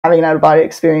having an out-of-body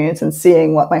experience and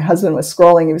seeing what my husband was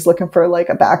scrolling. He was looking for like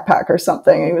a backpack or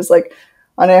something. He was like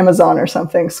on Amazon or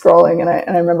something scrolling. And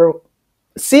I remember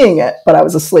seeing it, but I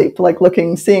was asleep, like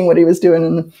seeing what he was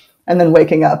doing and then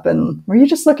waking up and, were you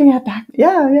just looking at back?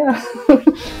 Yeah.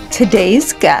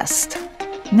 Today's guest,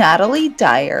 Natalie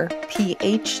Dyer,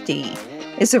 PhD,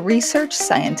 is a research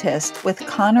scientist with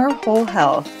Connor Whole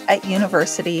Health at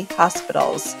University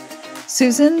Hospitals,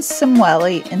 Susan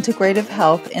Samueli Integrative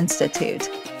Health Institute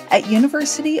at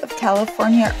University of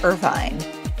California, Irvine,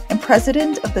 and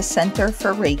president of the Center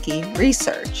for Reiki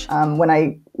Research. When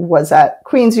I was at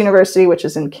Queen's University, which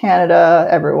is in Canada,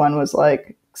 everyone was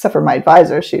like, except for my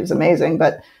advisor, she was amazing,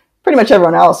 but pretty much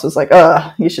everyone else was like,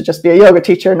 you should just be a yoga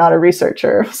teacher, not a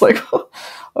researcher. I was like,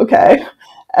 okay.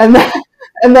 And then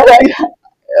isn't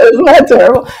that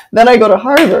terrible? Then I go to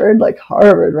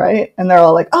Harvard, right? And they're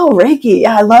all like, oh, Reiki.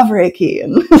 Yeah, I love Reiki.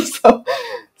 And so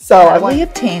Natalie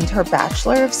obtained her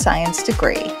Bachelor of Science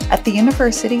degree at the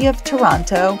University of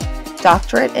Toronto,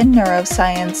 Doctorate in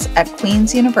Neuroscience at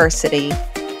Queen's University,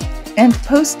 and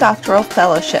postdoctoral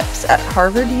fellowships at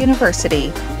Harvard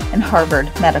University and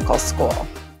Harvard Medical School.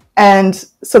 And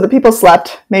so the people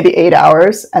slept maybe 8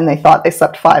 hours and they thought they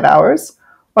slept 5 hours,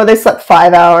 or they slept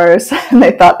 5 hours and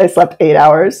they thought they slept 8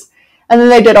 hours. And then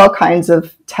they did all kinds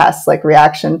of tests like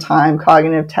reaction time,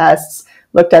 cognitive tests,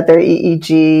 looked at their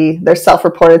EEG, their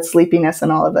self-reported sleepiness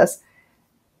and all of this.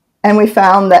 And we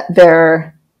found that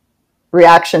their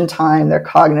reaction time, their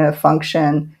cognitive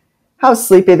function, how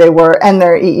sleepy they were, and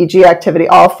their EEG activity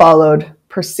all followed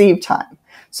perceived time.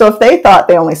 So if they thought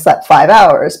they only slept 5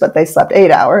 hours, but they slept 8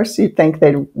 hours, you'd think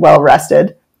they'd well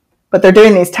rested. But they're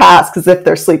doing these tasks as if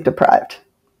they're sleep deprived,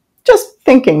 just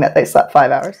thinking that they slept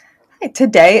 5 hours. Hi,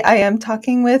 today I am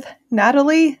talking with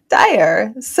Natalie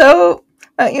Dyer. So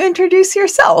why don't you introduce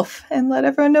yourself and let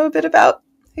everyone know a bit about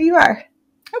who you are?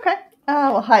 Okay.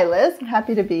 Well, hi, Liz. I'm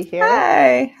happy to be here.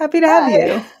 Hi. Happy to have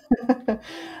you.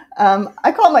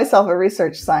 I call myself a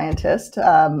research scientist.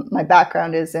 My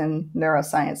background is in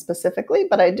neuroscience specifically,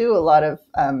 but I do a lot of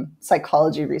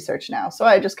psychology research now. So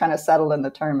I just kind of settled in the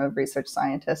term of research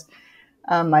scientist.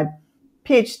 My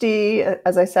PhD,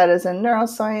 as I said, is in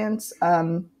neuroscience.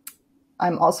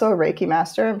 I'm also a Reiki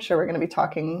master. I'm sure we're going to be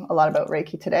talking a lot about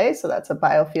Reiki today. So that's a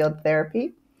biofield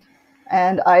therapy.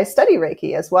 And I study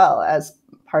Reiki as well as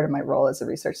part of my role as a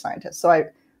research scientist. So I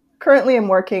currently am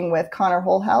working with Connor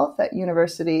Whole Health at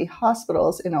University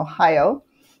Hospitals in Ohio.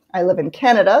 I live in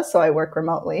Canada, so I work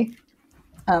remotely.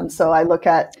 So I look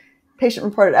at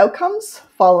patient-reported outcomes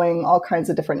following all kinds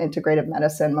of different integrative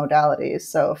medicine modalities.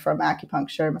 So from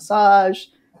acupuncture, massage,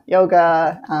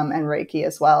 yoga, and Reiki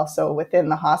as well. So within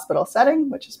the hospital setting,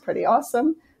 which is pretty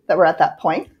awesome that we're at that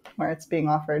point where it's being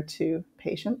offered to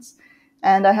patients.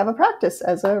 And I have a practice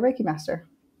as a Reiki master.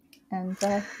 And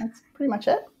that's pretty much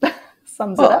it.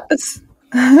 Sums it up.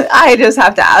 I just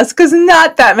have to ask, because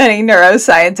not that many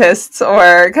neuroscientists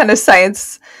or kind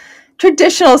of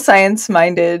traditional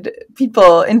science-minded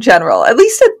people in general, at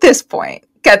least at this point,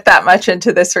 get that much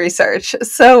into this research.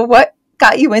 So what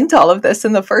got you into all of this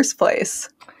in the first place?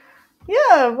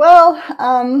 Yeah, well,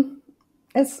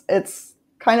 it's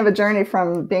kind of a journey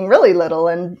from being really little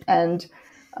and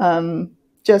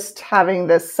just having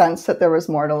this sense that there was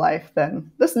more to life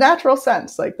than this natural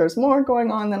sense, like there's more going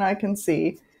on than I can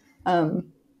see.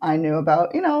 I knew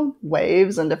about,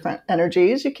 waves and different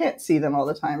energies. You can't see them all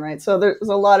the time, right? So there's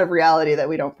a lot of reality that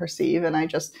we don't perceive. And I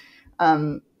just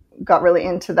got really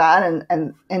into that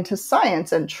and into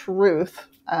science and truth.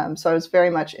 So I was very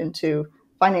much into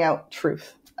finding out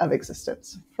truth of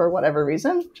existence for whatever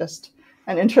reason, just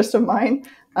an interest of mine,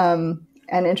 and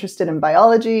interested in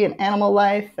biology and animal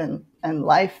life and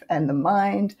life and the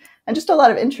mind, and just a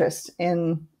lot of interest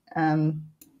in,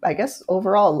 I guess,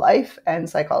 overall life and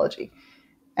psychology.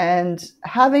 And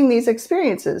having these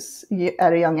experiences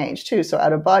at a young age too. So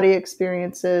out-of-body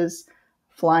experiences,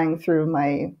 flying through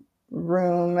my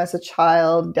room as a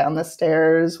child, down the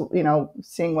stairs,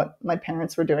 seeing what my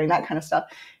parents were doing, that kind of stuff.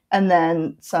 And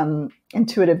then some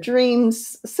intuitive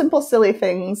dreams, simple, silly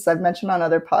things I've mentioned on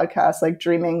other podcasts, like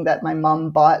dreaming that my mom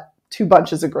bought 2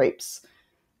 bunches of grapes.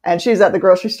 And she was at the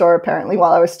grocery store apparently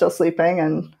while I was still sleeping.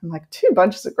 And I'm like, 2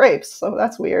 bunches of grapes. So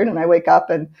that's weird. And I wake up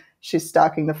and she's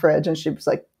stocking the fridge and she was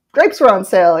like, grapes were on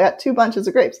sale. I got 2 bunches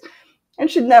of grapes.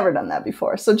 And she'd never done that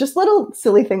before. So just little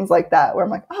silly things like that where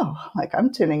I'm like,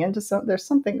 I'm tuning into there's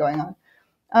something going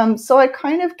on. So I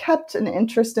kind of kept an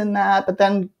interest in that, but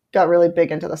then got really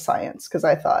big into the science because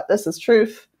I thought this is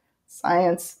truth,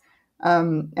 science.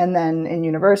 And then in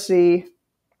university,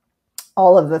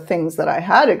 all of the things that I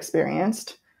had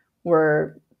experienced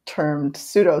were termed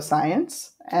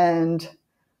pseudoscience. And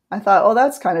I thought, oh,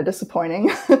 that's kind of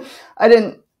disappointing. I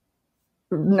didn't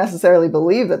necessarily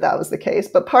believe that that was the case,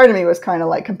 but part of me was kind of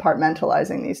like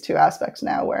compartmentalizing these two aspects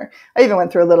now, where I even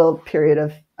went through a little period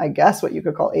of, I guess, what you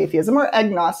could call atheism, or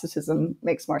agnosticism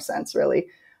makes more sense, really,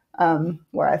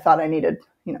 where I thought I needed,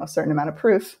 a certain amount of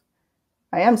proof.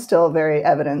 I am still very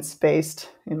evidence-based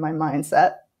in my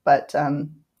mindset, but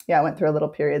yeah, I went through a little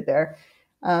period there.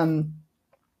 And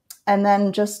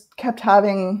then just kept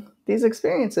having these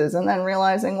experiences, and then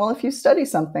realizing, well, if you study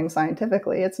something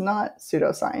scientifically, it's not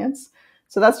pseudoscience.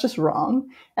 So that's just wrong.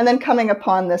 And then coming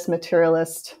upon this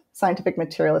scientific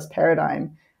materialist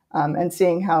paradigm, and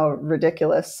seeing how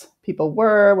ridiculous people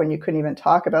were when you couldn't even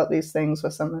talk about these things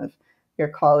with some of your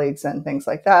colleagues and things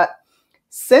like that.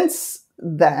 Since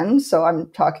then, so I'm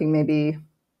talking maybe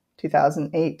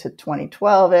 2008 to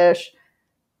 2012-ish,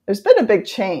 there's been a big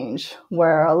change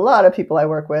where a lot of people I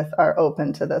work with are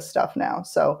open to this stuff now.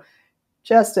 So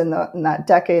just in that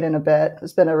decade and a bit,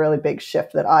 there's been a really big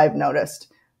shift that I've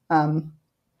noticed.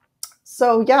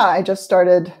 So yeah, I just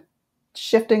started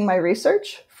shifting my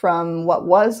research from what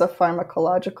was a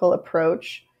pharmacological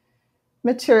approach,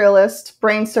 materialist,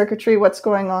 brain circuitry, what's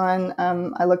going on.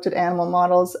 I looked at animal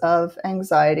models of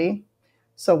anxiety.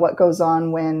 So what goes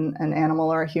on when an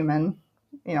animal or a human,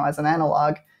 as an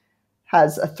analog,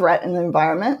 has a threat in the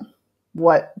environment,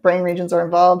 what brain regions are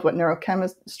involved, what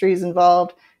neurochemistry is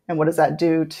involved, and what does that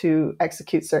do to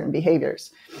execute certain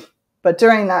behaviors. But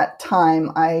during that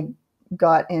time, I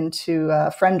got into, a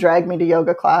friend dragged me to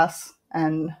yoga class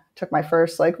and took my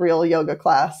first real yoga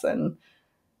class. And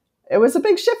it was a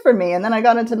big shift for me. And then I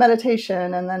got into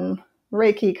meditation, and then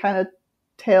Reiki kind of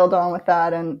tailed on with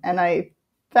that. And I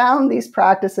found these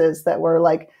practices that were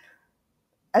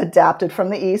adapted from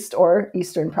the East, or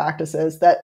Eastern practices,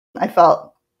 that I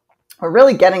felt were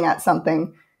really getting at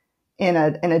something in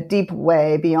a deep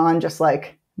way beyond just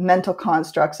mental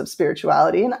constructs of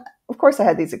spirituality. And of course I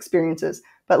had these experiences,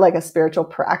 but a spiritual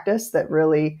practice that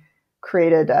really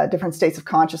created different states of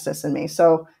consciousness in me.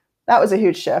 So that was a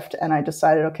huge shift. And I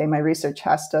decided, okay, my research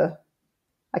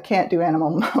I can't do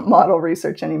animal model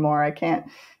research anymore.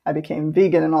 I became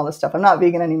vegan and all this stuff. I'm not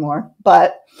vegan anymore,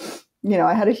 but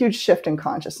I had a huge shift in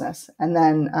consciousness. And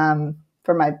then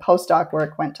for my postdoc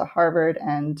work, went to Harvard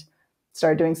and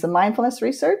started doing some mindfulness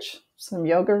research, some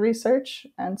yoga research,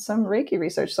 and some Reiki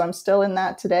research. So I'm still in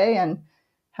that today, and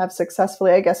have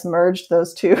successfully, I guess, merged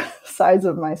those two sides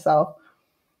of myself.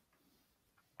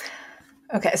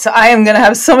 Okay, so I am going to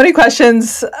have so many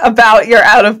questions about your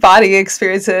out-of-body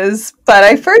experiences, but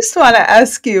I first want to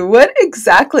ask you, what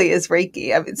exactly is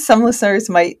Reiki? I mean, some listeners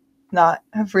might not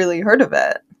have really heard of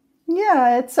it.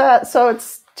 Yeah, it's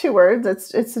two words.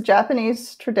 It's a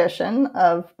Japanese tradition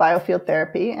of biofield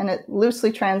therapy, and it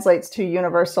loosely translates to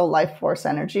universal life force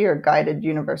energy, or guided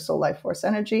universal life force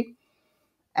energy.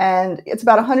 And it's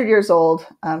about 100 years old,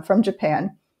 from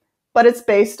Japan, but it's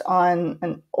based on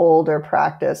an older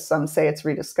practice. Some say it's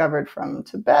rediscovered from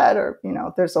Tibet, or,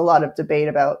 there's a lot of debate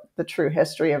about the true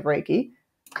history of Reiki,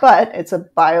 but it's a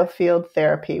biofield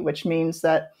therapy, which means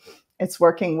that it's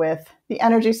working with the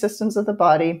energy systems of the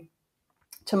body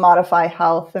to modify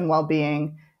health and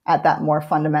well-being at that more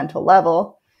fundamental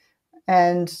level.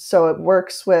 And so it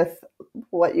works with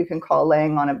what you can call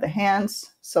laying on of the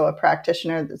hands. So a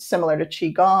practitioner that's similar to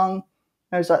Qigong,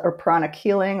 or pranic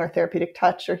healing, or therapeutic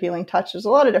touch, or healing touch. There's a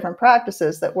lot of different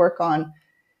practices that work on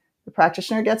the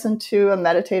practitioner gets into a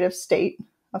meditative state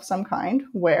of some kind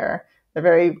where they're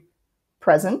very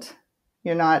present.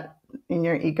 You're not in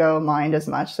your ego mind as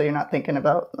much, so you're not thinking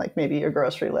about maybe your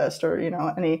grocery list, or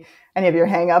any of your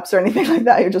hang-ups or anything like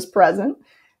that. You're just present,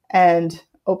 and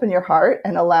open your heart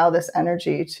and allow this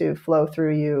energy to flow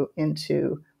through you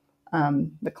into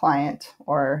the client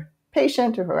or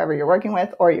patient, or whoever you're working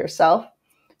with, or yourself.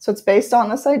 So it's based on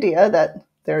this idea that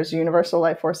there's universal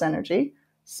life force energy,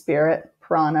 spirit,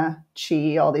 prana,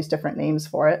 chi, all these different names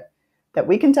for it, that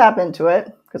we can tap into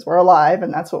it because we're alive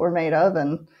and that's what we're made of.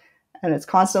 And it's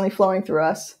constantly flowing through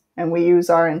us. And we use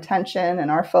our intention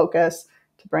and our focus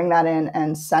to bring that in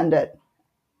and send it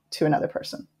to another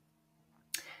person.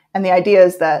 And the idea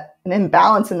is that an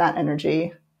imbalance in that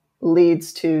energy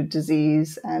leads to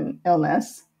disease and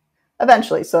illness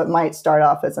eventually. So it might start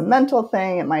off as a mental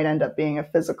thing. It might end up being a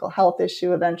physical health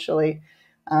issue eventually.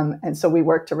 And so we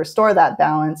work to restore that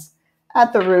balance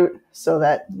at the root so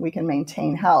that we can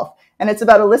maintain health. And it's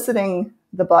about eliciting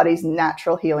the body's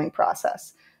natural healing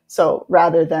process. So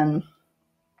rather than,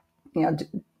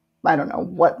 I don't know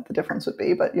what the difference would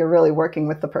be, but you're really working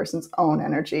with the person's own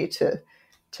energy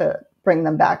to bring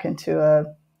them back into a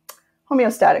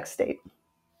homeostatic state.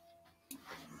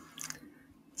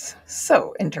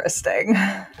 So interesting.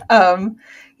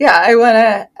 Yeah, I want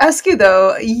to ask you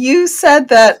though, you said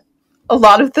that a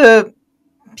lot of the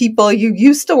people you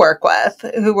used to work with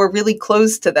who were really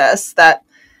close to this, that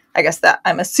I guess that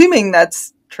I'm assuming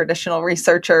that's traditional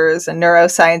researchers and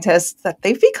neuroscientists, that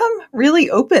they've become really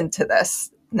open to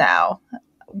this now.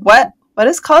 What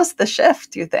has caused the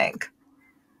shift, do you think?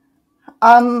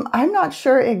 I'm not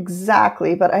sure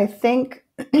exactly, but I think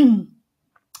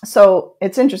so.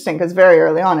 It's interesting because very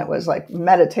early on it was like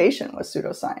meditation was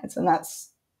pseudoscience, and it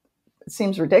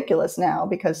seems ridiculous now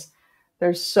because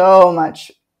there's so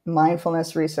much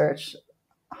mindfulness research,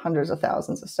 hundreds of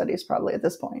thousands of studies probably at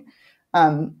this point.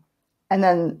 And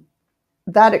then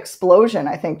that explosion,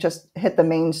 I think, just hit the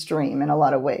mainstream in a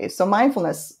lot of ways. So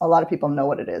mindfulness, a lot of people know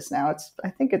what it is now. I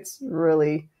think it's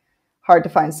really hard to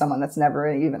find someone that's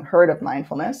never even heard of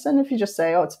mindfulness. And if you just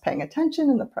say, oh, it's paying attention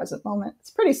in the present moment, it's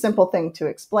a pretty simple thing to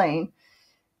explain.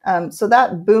 So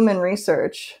that boom in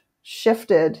research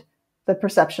shifted the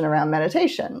perception around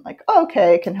meditation. Like, oh,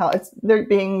 okay, it can help. They're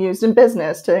being used in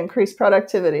business to increase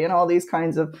productivity and all these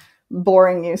kinds of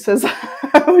boring uses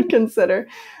I would consider.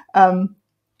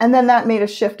 And then that made a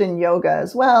shift in yoga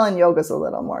as well. And yoga's a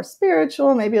little more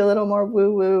spiritual, maybe a little more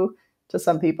woo-woo to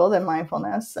some people than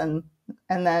mindfulness. And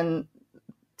then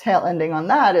tail ending on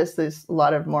that is there's a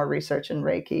lot of more research in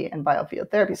Reiki and biofield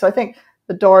therapy. So I think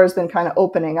the door has been kind of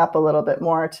opening up a little bit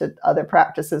more to other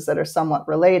practices that are somewhat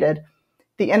related.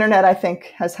 The internet, I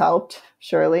think, has helped,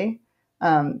 surely.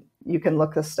 You can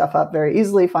look this stuff up very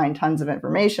easily, find tons of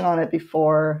information on it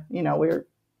before, we were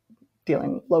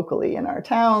dealing locally in our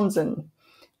towns. And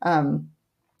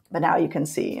but now you can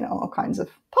see, all kinds of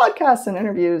podcasts and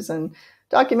interviews and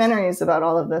documentaries about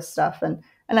all of this stuff. And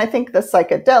I think the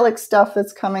psychedelic stuff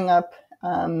that's coming up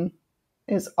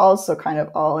is also kind of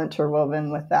all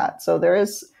interwoven with that. So there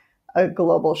is a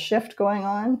global shift going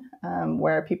on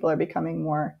where people are becoming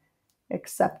more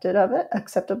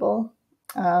acceptable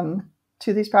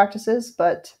to these practices.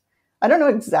 But I don't know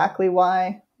exactly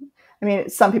why. I mean,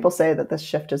 some people say that this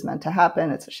shift is meant to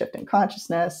happen. It's a shift in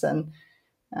consciousness and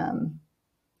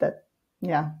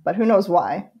but who knows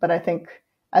why? But I think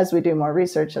as we do more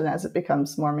research and as it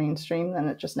becomes more mainstream, then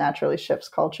it just naturally shifts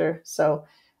culture. So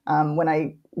when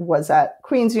I was at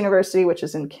Queen's University, which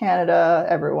is in Canada,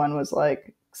 everyone was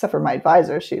like, except for my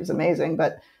advisor, she was amazing,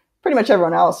 but pretty much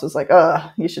everyone else was like,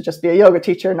 you should just be a yoga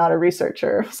teacher, not a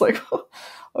researcher. I was like,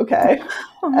 okay.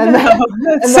 Oh, and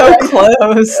that's so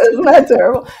close. Isn't that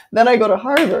terrible? Then I go to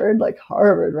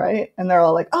Harvard, right? And they're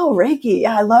all like, oh, Reiki.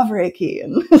 Yeah, I love Reiki.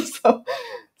 And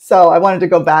so I wanted to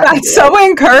go back. That's so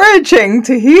encouraging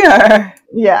to hear.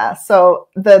 Yeah. So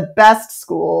the best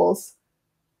schools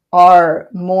are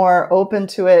more open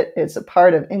to it. It's a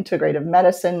part of integrative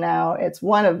medicine now.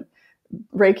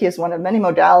 Reiki is one of many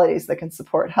modalities that can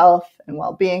support health and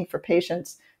well-being for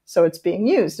patients. So it's being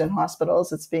used in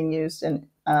hospitals. It's being used in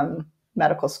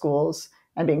medical schools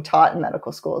and being taught in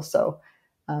medical schools. So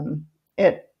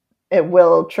it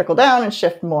will trickle down and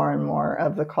shift more and more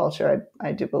of the culture,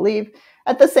 I do believe.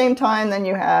 At the same time, then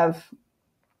you have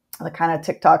the kind of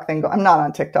TikTok thing. I'm not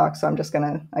on TikTok, so I'm just going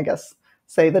to, I guess,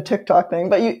 say the TikTok thing.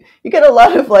 But you get a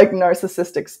lot of like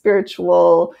narcissistic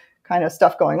spiritual kind of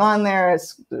stuff going on there.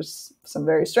 There's some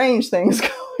very strange things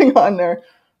going on there.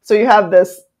 So you have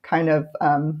this kind of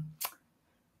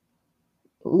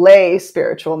lay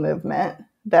spiritual movement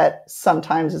that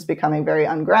sometimes is becoming very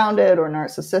ungrounded or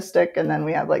narcissistic. And then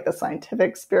we have like the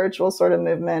scientific spiritual sort of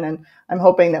movement. And I'm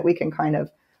hoping that we can kind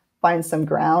of find some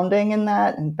grounding in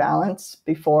that and balance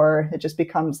before it just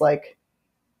becomes like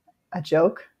a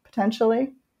joke,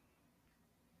 potentially.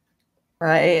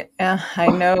 Right. Yeah, I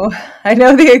know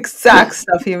the exact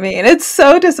stuff you mean. It's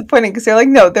so disappointing because you're like,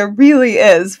 no, there really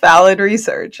is valid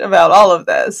research about all of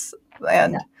this.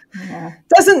 And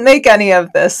doesn't make any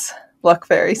of this look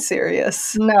very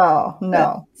serious.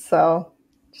 No. So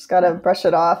just got to brush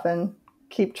it off and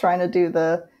keep trying to do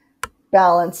the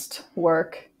balanced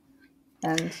work.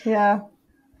 And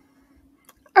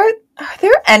Are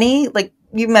there any, like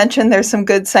you mentioned, there's some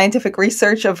good scientific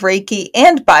research of Reiki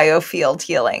and biofield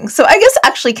healing. So I guess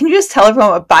actually, can you just tell everyone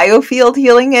what biofield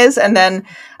healing is? And then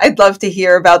I'd love to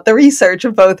hear about the research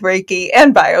of both Reiki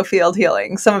and biofield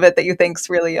healing, some of it that you think is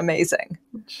really amazing.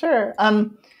 Sure.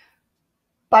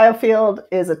 Biofield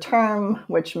is a term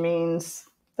which means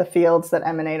the fields that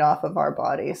emanate off of our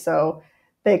body. So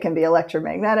they can be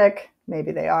electromagnetic,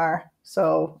 maybe they are.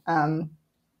 So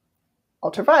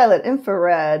ultraviolet,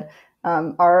 infrared,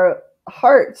 our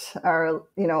heart,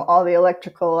 all the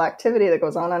electrical activity that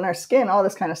goes on our skin, all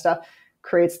this kind of stuff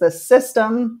creates this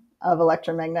system of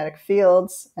electromagnetic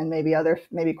fields and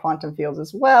maybe quantum fields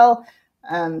as well.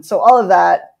 So all of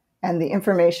that and the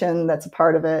information that's a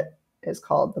part of it is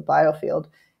called the biofield.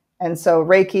 And so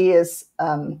Reiki is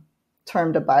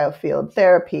termed a biofield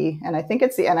therapy, and I think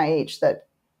it's the NIH that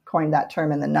coined that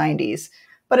term in the 90s.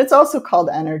 But it's also called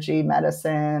energy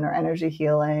medicine or energy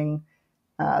healing,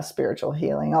 spiritual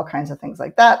healing, all kinds of things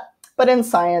like that. But in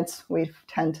science, we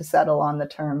tend to settle on the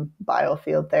term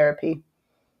biofield therapy.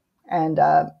 And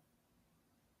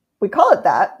we call it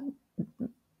that.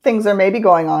 Things are maybe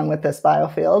going on with this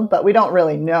biofield, but we don't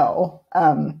really know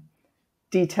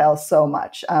details so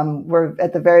much. We're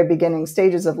at the very beginning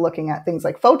stages of looking at things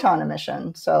like photon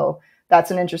emission. So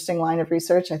that's an interesting line of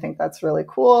research. I think that's really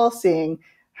cool, seeing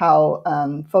how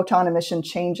photon emission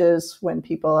changes when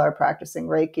people are practicing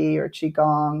Reiki or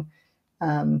Qigong,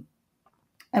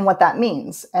 and what that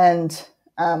means. And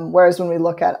whereas when we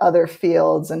look at other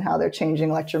fields and how they're changing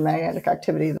electromagnetic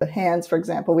activity of the hands, for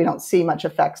example, we don't see much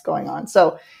effects going on.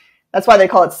 So that's why they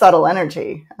call it subtle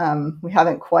energy. We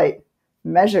haven't quite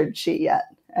measured Qi yet.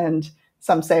 And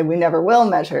some say we never will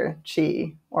measure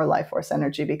Qi or life force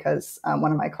energy because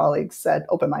one of my colleagues said,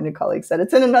 open-minded colleagues said,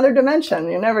 it's in another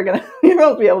dimension. You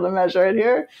won't be able to measure it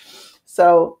here.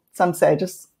 So some say,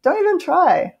 just don't even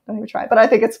try. But I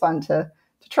think it's fun to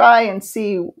try and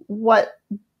see what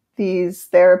these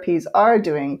therapies are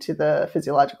doing to the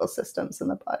physiological systems in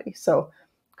the body. So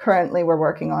currently we're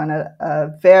working on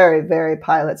a very, very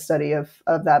pilot study of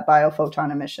that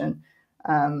biophoton emission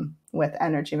with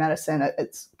energy medicine.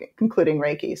 It's including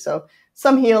Reiki. So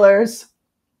some healers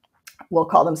will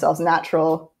call themselves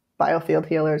natural biofield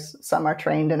healers. Some are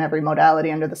trained in every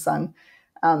modality under the sun.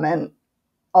 And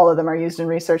all of them are used in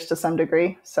research to some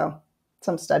degree. So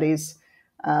some studies,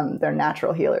 they're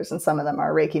natural healers, and some of them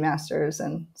are Reiki masters,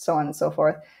 and so on and so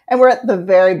forth. And we're at the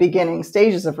very beginning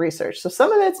stages of research. So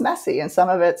some of it's messy, and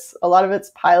a lot of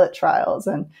it's pilot trials.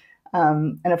 And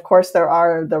of course, there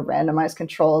are the randomized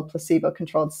controlled,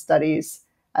 placebo-controlled studies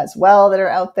as well that are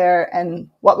out there. And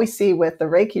what we see with the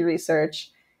Reiki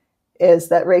research is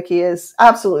that Reiki is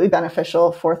absolutely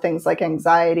beneficial for things like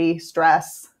anxiety,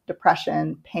 stress,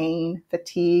 depression, pain,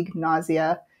 fatigue,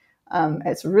 nausea.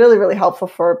 It's really, really helpful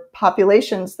for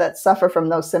populations that suffer from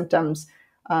those symptoms.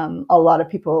 A lot of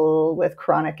people with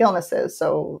chronic illnesses,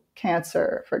 so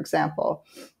cancer, for example,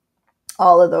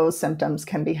 all of those symptoms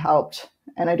can be helped.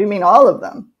 And I do mean all of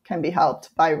them can be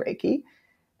helped by Reiki.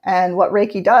 And what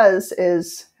Reiki does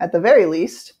is, at the very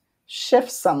least,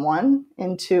 shift someone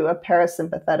into a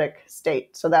parasympathetic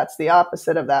state. So that's the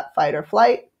opposite of that fight or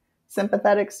flight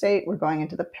sympathetic state. We're going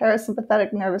into the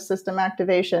parasympathetic nervous system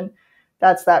activation.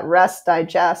 That's that rest,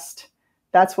 digest.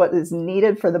 That's what is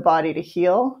needed for the body to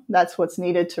heal. That's what's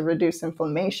needed to reduce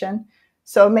inflammation.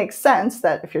 So it makes sense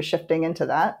that if you're shifting into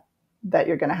that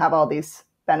you're going to have all these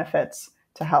benefits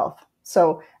to health.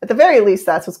 So at the very least,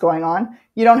 that's what's going on.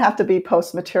 You don't have to be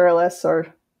post-materialist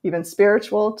or even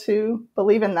spiritual to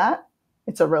believe in that.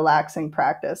 It's a relaxing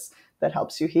practice that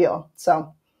helps you heal.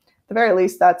 So at the very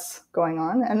least, that's going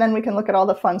on. And then we can look at all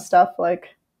the fun stuff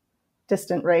like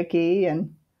distant Reiki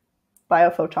and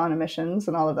biophoton emissions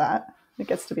and all of that. It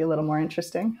gets to be a little more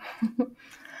interesting.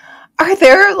 Are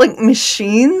there like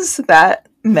machines that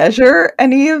measure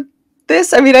any of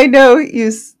this? I mean, I know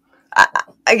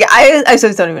I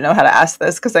just don't even know how to ask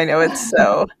this because I know it's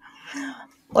so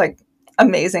like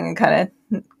amazing and kind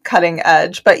of cutting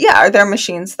edge. But yeah, are there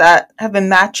machines that have been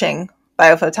matching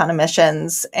biophoton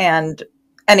emissions and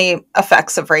any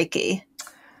effects of Reiki?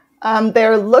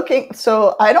 They're looking.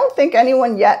 So I don't think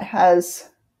anyone yet has.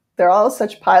 They're all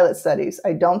such pilot studies.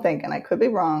 I don't think, and I could be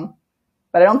wrong,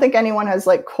 but I don't think anyone has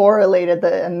like correlated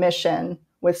the emission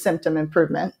with symptom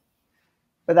improvement.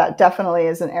 But that definitely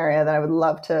is an area that I would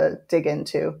love to dig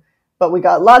into. But we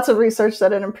got lots of research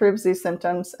that it improves these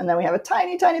symptoms. And then we have a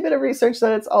tiny, tiny bit of research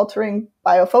that it's altering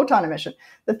biophoton emission.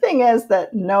 The thing is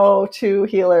that no two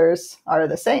healers are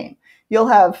the same.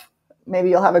 Maybe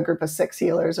you'll have a group of 6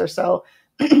 healers or so,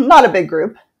 not a big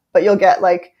group, but you'll get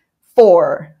like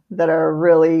 4 that are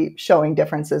really showing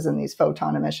differences in these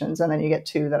photon emissions. And then you get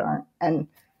 2 that aren't. And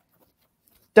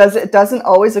it doesn't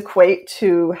always equate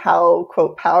to how,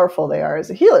 quote, powerful they are as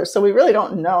a healer. So we really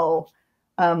don't know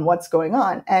what's going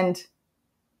on. And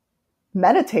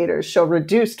meditators show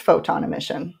reduced photon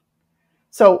emission.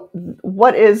 So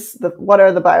what are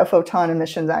the biophoton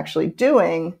emissions actually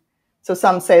doing? So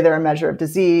some say they're a measure of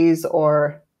disease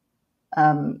or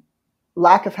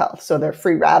lack of health. So they're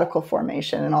free radical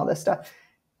formation and all this stuff.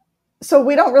 So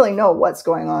we don't really know what's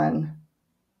going on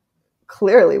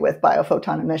clearly with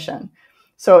biophoton emission.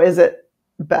 So is it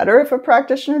better if a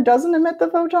practitioner doesn't emit the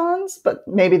photons, but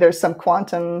maybe there's some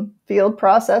quantum field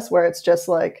process where it's just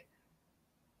like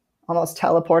almost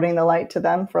teleporting the light to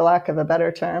them, for lack of a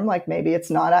better term. Like maybe it's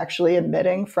not actually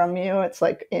emitting from you. It's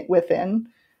like within.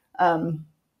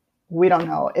 We don't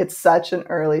know. It's such an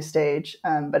early stage,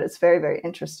 but it's very, very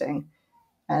interesting.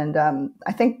 And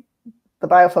I think the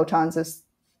biophotons is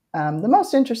the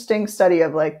most interesting study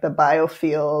of like the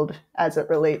biofield as it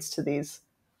relates to these,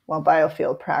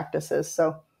 biofield practices.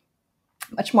 So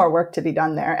much more work to be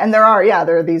done there. And there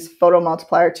are these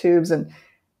photomultiplier tubes, and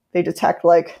they detect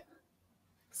like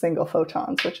single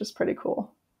photons, which is pretty cool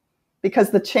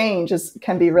because the change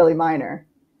can be really minor.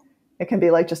 It can be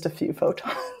like just a few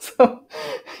photons. So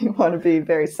you want to be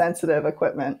very sensitive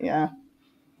equipment. Yeah.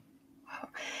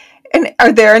 And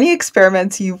are there any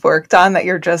experiments you've worked on that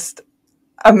you're just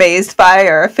amazed by,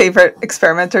 or a favorite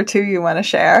experiment or two you want to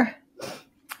share?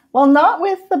 Well, not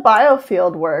with the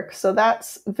biofield work. So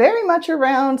that's very much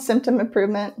around symptom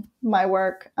improvement, my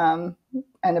work, and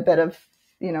a bit of,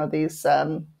 these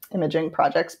imaging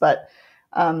projects. But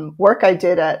work I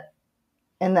did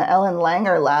in the Ellen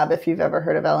Langer lab, if you've ever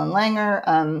heard of Ellen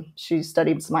Langer, she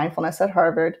studied mindfulness at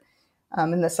Harvard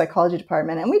in the psychology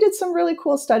department. And we did some really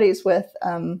cool studies with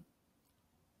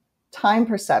time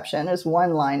perception as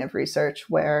one line of research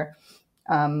where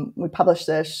we published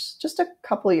this just a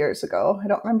couple of years ago. I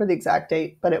don't remember the exact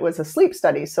date, but it was a sleep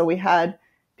study. So we had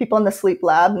people in the sleep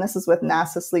lab, and this is with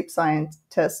NASA sleep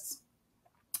scientists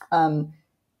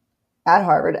at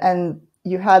Harvard. And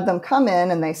you had them come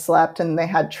in and they slept, and they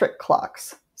had trick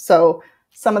clocks. So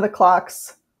some of the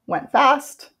clocks went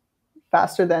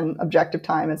faster than objective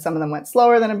time, and some of them went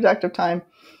slower than objective time.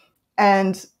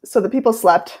 And so the people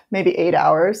slept maybe 8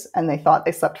 hours and they thought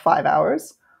they slept 5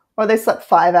 hours, or they slept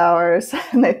 5 hours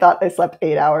and they thought they slept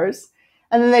 8 hours.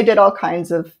 And then they did all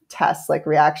kinds of tests like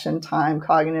reaction time,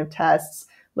 cognitive tests,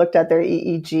 looked at their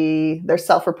EEG, their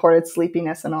self-reported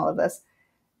sleepiness, and all of this.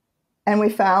 And we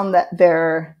found that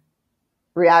their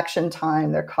reaction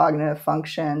time, their cognitive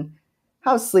function,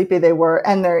 how sleepy they were,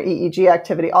 and their EEG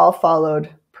activity all followed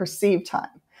perceived time.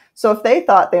 So if they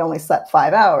thought they only slept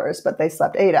 5 hours, but they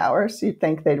slept 8 hours, you'd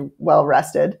think they'd well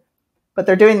rested. But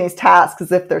they're doing these tasks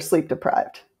as if they're sleep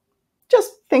deprived,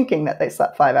 just thinking that they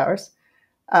slept 5 hours.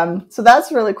 So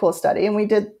that's a really cool study.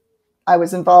 And I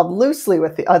was involved loosely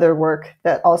with the other work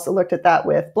that also looked at that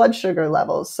with blood sugar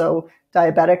levels. So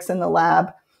diabetics in the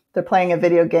lab, they're playing a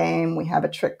video game, we have a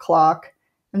trick clock,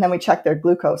 and then we check their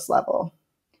glucose level.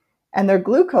 And their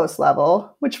glucose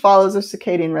level, which follows a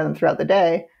circadian rhythm throughout the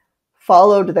day,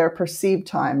 followed their perceived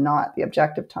time, not the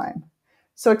objective time.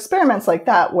 So experiments like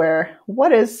that, where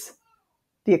what is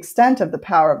the extent of the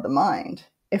power of the mind?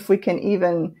 If we can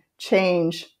even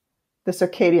change the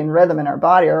circadian rhythm in our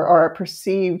body, or our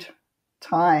perceived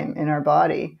time in our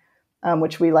body,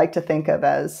 which we like to think of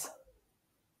as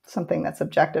something that's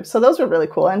objective. So those were really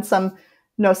cool. And some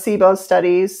nocebo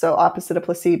studies, so opposite of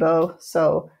placebo.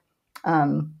 So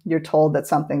you're told that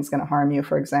something's going to harm you,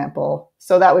 for example.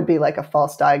 So that would be like a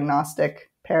false diagnostic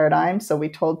paradigm. So we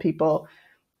told people,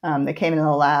 they came into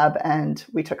the lab and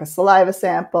we took a saliva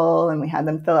sample and we had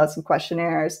them fill out some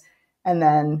questionnaires. And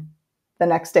then the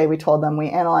next day we told them, we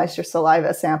analyzed your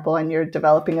saliva sample and you're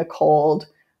developing a cold.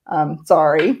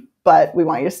 Sorry, but we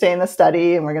want you to stay in the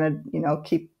study and we're going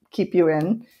to, keep you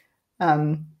in.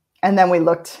 And then we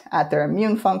looked at their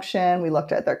immune function. We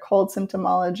looked at their cold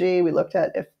symptomology.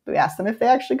 We asked them if they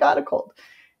actually got a cold.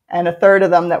 And a third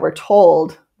of them that were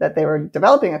told that they were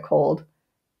developing a cold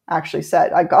actually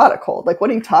said, I got a cold. Like, what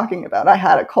are you talking about? I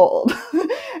had a cold.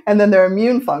 And then their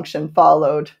immune function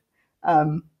followed.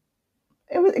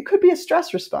 It could be a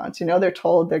stress response. They're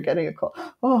told they're getting a cold.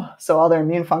 Oh, so all their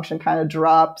immune function kind of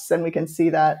drops, and we can see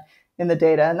that in the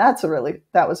data. And that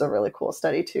was a really cool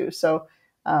study too. So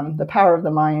the power of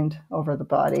the mind over the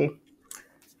body.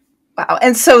 Wow.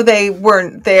 And so they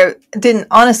didn't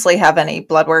honestly have any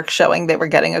blood work showing they were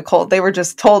getting a cold. They were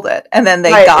just told it, and then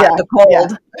they got the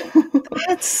cold. Yeah.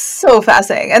 That's so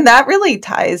fascinating. And that really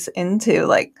ties into,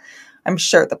 like, I'm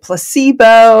sure the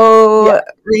placebo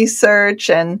research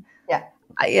and,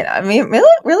 it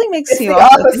really makes you the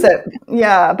opposite.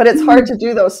 Yeah. But it's hard to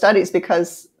do those studies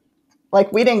because,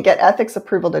 like, we didn't get ethics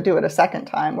approval to do it a second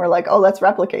time. We're like, oh, let's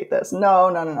replicate this.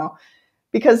 No.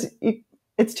 Because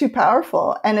it's too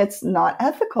powerful and it's not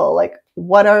ethical. Like,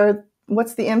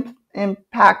 what's the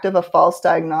impact of a false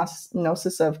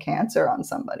diagnosis of cancer on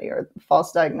somebody, or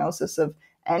false diagnosis of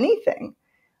anything?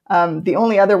 The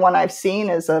only other one I've seen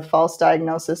is a false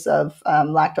diagnosis of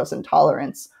lactose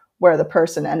intolerance, where the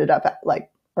person ended up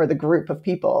or the group of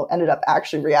people ended up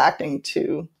actually reacting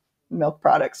to milk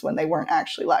products when they weren't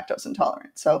actually lactose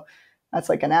intolerant. So that's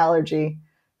like an allergy.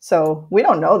 So we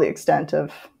don't know the extent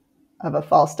of a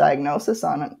false diagnosis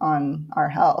on our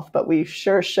health, but we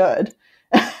sure should.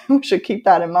 We should keep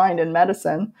that in mind in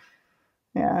medicine.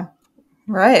 Yeah.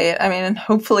 Right. I mean, and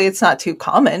hopefully it's not too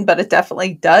common, but it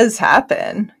definitely does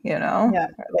happen, Yeah,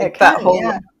 it like that can. whole,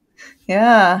 Yeah.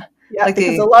 yeah, Yeah. like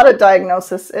Because a the, lot of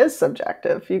diagnosis is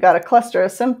subjective. You got a cluster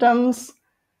of symptoms.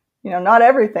 Not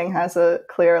everything has a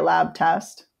clear lab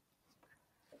test.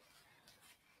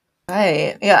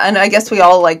 right. Yeah. And I guess we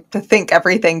all like to think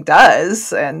everything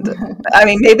does. And I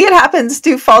mean, maybe it happens.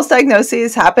 Do false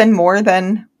diagnoses happen more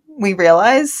than we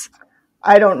realize?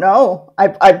 I don't know.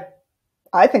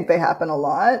 I think they happen a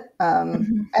lot.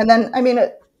 Mhm. And then, I mean,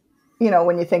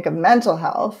 when you think of mental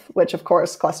health, which of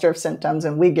course, cluster of symptoms,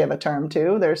 and we give a term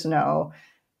to, there's no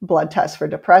blood test for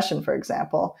depression, for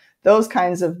example. Those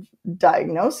kinds of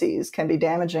diagnoses can be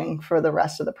damaging for the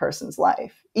rest of the person's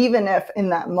life. Even if in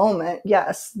that moment,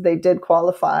 yes, they did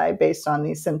qualify based on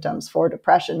these symptoms for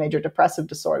depression, major depressive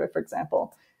disorder, for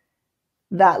example.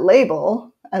 That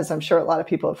label, as I'm sure a lot of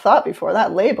people have thought before,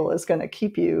 that label is going to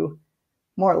keep you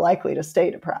more likely to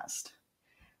stay depressed.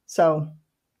 So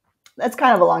that's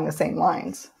kind of along the same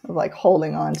lines of like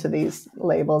holding on to these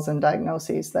labels and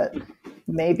diagnoses that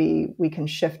maybe we can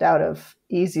shift out of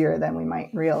easier than we might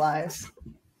realize.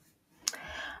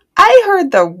 I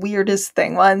heard the weirdest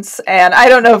thing once, and I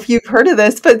don't know if you've heard of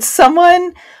this, but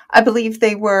someone, I believe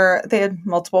they had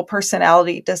multiple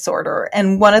personality disorder,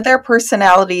 and one of their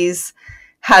personalities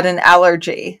had an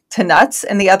allergy to nuts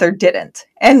and the other didn't.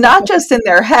 And not just in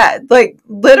their head, like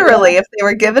literally, Yeah. if they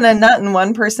were given a nut in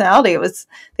one personality,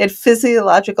 they had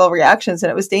physiological reactions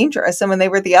and it was dangerous. And when they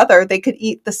were the other, they could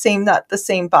eat the same nut, the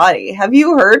same body. Have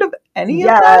you heard of any of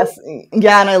that? Yes.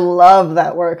 Yeah. And I love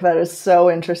that work. That is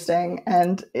so interesting.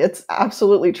 And it's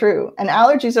absolutely true. And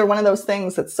allergies are one of those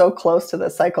things that's so close to the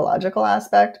psychological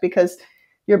aspect because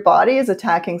your body is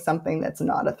attacking something that's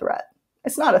not a threat.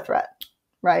 It's not a threat,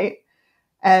 right?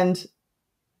 And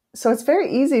so it's very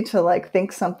easy to like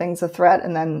think something's a threat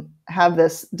and then have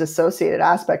this dissociated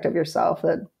aspect of yourself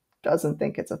that doesn't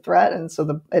think it's a threat. And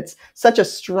so it's such a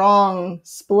strong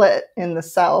split in the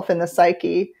self, in the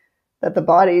psyche, that the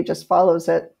body just follows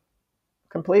it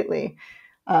completely.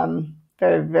 Very,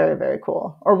 very, very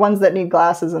cool. Or ones that need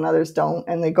glasses and others don't,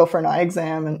 and they go for an eye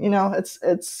exam, and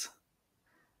it's.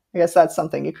 I guess that's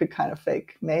something you could kind of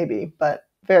fake, maybe, but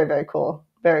very, very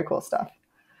cool stuff.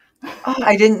 Oh,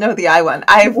 I didn't know the I one.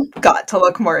 I've got to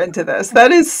look more into this.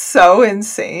 That is so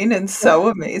insane and so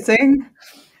amazing.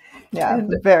 Yeah,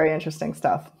 And very interesting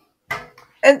stuff.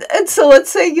 and so let's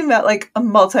say you met like a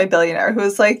multi-billionaire who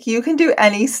was like, you can do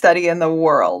any study in the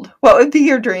world. What would be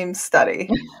your dream study?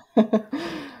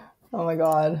 Oh my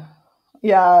God.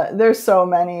 Yeah, there's so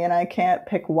many, and I can't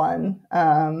pick one.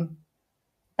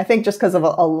 I think just because of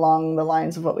along the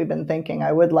lines of what we've been thinking,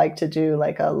 I would like to do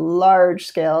like a large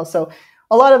scale. So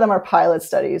a lot of them are pilot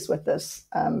studies with this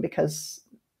because,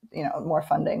 more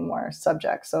funding, more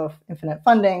subjects. So infinite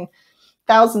funding,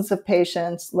 thousands of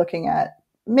patients looking at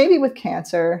maybe with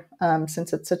cancer,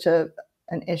 since it's such an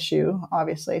issue,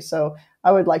 obviously. So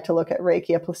I would like to look at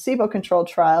Reiki, a placebo-controlled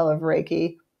trial of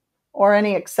Reiki, or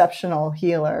any exceptional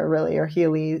healer, really, or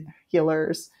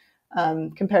healers,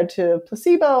 compared to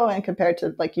placebo and compared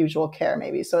to like usual care,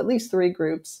 maybe. So at least 3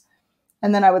 groups.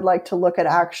 And then I would like to look at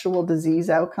actual disease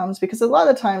outcomes because a lot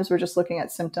of times we're just looking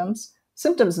at symptoms.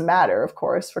 Symptoms matter, of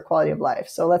course, for quality of life.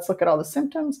 So let's look at all the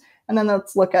symptoms and then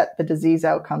let's look at the disease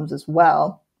outcomes as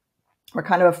well. We're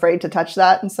kind of afraid to touch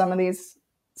that in some of these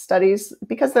studies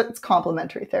because it's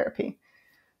complementary therapy.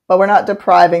 But we're not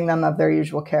depriving them of their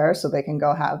usual care so they can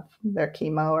go have their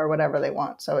chemo or whatever they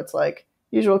want. So it's like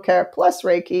usual care plus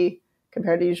Reiki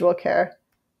compared to usual care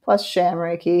plus sham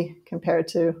Reiki compared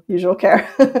to usual care.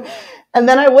 And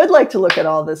then I would like to look at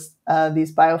all these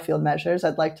biofield measures.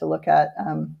 I'd like to look at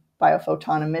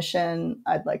biophoton emission.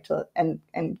 I'd like to and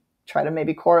try to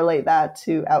maybe correlate that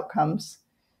to outcomes.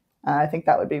 I think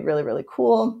that would be really, really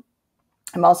cool.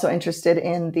 I'm also interested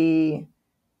in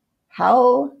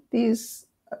how these,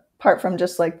 apart from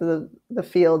just like the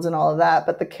fields and all of that,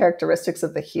 but the characteristics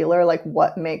of the healer, like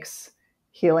what makes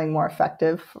healing more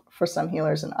effective for some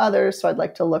healers and others. So I'd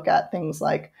like to look at things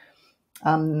like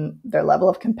their level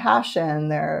of compassion,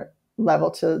 their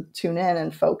level to tune in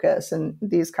and focus, and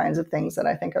these kinds of things that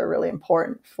I think are really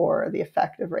important for the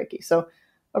effect of Reiki. So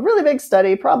a really big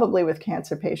study, probably with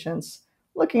cancer patients,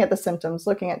 looking at the symptoms,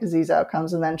 looking at disease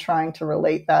outcomes, and then trying to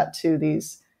relate that to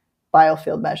these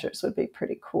biofield measures would be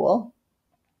pretty cool.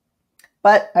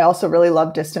 But I also really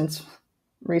love distance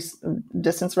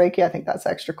Reiki. I think that's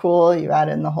extra cool. You add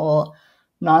in the whole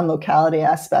non-locality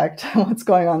aspect, what's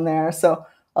going on there. So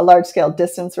a large-scale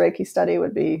distance Reiki study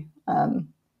would be,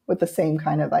 with the same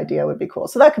kind of idea, would be cool.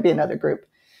 So that could be another group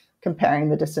comparing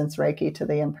the distance Reiki to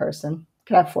the in-person.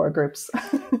 could have 4 groups.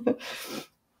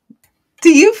 Do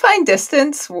you find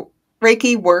distance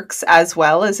Reiki works as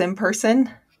well as in person?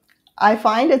 I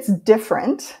find it's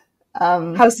different.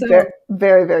 How so? Very,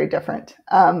 very, very different.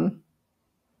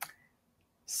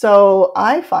 So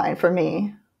I find for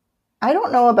me, I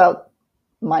don't know about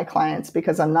my clients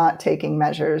because I'm not taking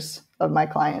measures of my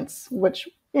clients, which,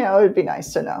 it would be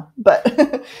nice to know.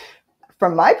 But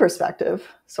from my perspective,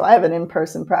 so I have an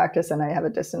in-person practice and I have a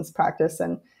distance practice,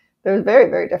 and they're very,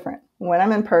 very different. When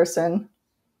I'm in person,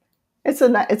 it's a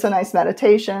nice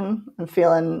meditation. I'm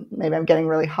feeling, maybe I'm getting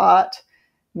really hot.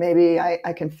 Maybe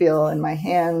I can feel in my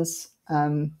hands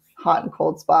hot and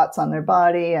cold spots on their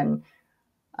body. And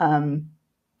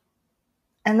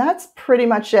that's pretty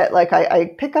much it. Like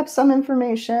I pick up some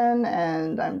information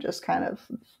and I'm just kind of,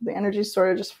 the energy's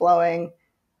sort of just flowing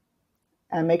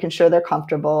and making sure they're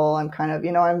comfortable. I'm kind of,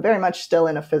 I'm very much still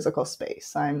in a physical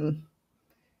space. And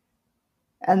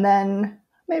then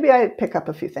maybe I pick up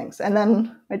a few things. And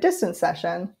then my distance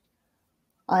session,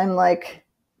 I'm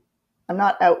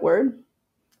not outward.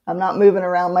 I'm not moving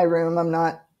around my room.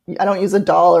 I don't use a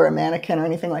doll or a mannequin or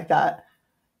anything like that.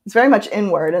 It's very much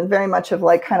inward and very much of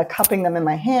like kind of cupping them in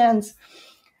my hands,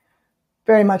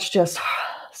 very much just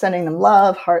sending them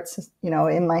love, hearts,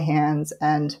 in my hands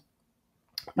and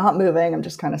not moving. I'm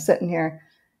just kind of sitting here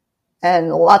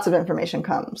and lots of information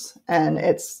comes and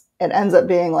it ends up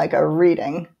being like a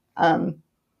reading.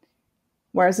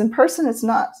 Whereas in person, it's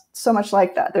not so much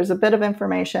like that. There's a bit of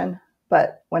information,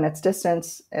 but when it's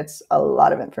distance, it's a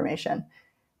lot of information.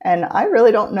 And I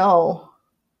really don't know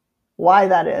why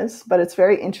that is, but it's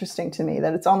very interesting to me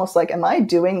that it's almost like, am I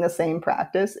doing the same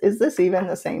practice? Is this even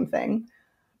the same thing?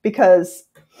 Because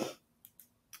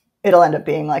it'll end up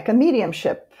being like a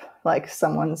mediumship, like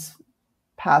someone's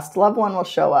past loved one will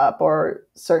show up or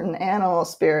certain animal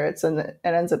spirits, and it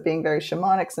ends up being very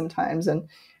shamanic sometimes. And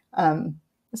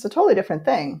it's a totally different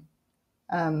thing.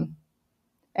 And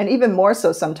even more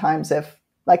so sometimes if,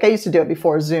 like I used to do it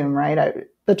before Zoom, right?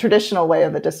 The traditional way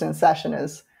of a distance session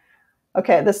is,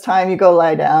 okay, at this time you go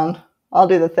lie down, I'll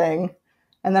do the thing,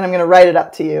 and then I'm going to write it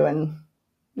up to you and,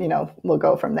 we'll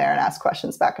go from there and ask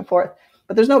questions back and forth.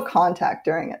 But there's no contact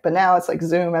during it. But now it's like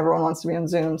Zoom, everyone wants to be on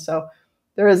Zoom. So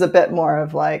there is a bit more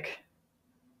of like,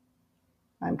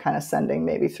 I'm kind of sending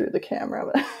maybe through the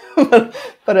camera,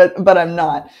 but I'm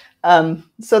not.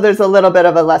 So there's a little bit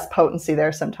of a less potency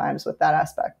there sometimes with that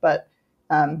aspect. But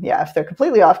if they're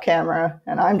completely off camera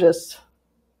and I'm just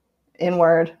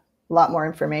inward, a lot more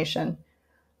information,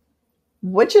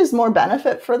 which is more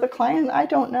benefit for the client? I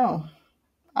don't know.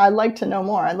 I'd like to know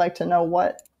more. I'd like to know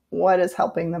what is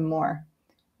helping them more.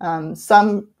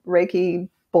 Some Reiki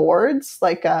boards,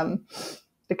 like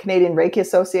the Canadian Reiki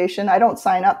Association, I don't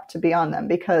sign up to be on them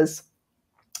because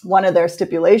one of their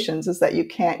stipulations is that you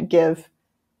can't give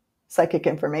psychic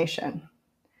information.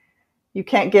 You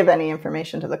can't give any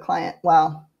information to the client.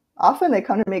 Well, often they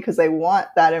come to me because they want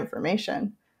that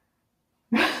information.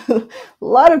 A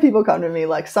lot of people come to me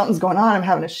like, something's going on. I'm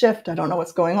having a shift. I don't know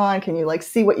what's going on. Can you like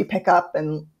see what you pick up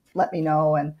and let me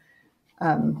know? And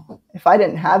if I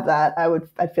didn't have that,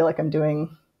 I'd feel like I'm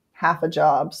doing half a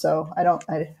job. So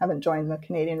I haven't joined the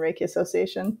Canadian Reiki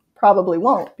Association. Probably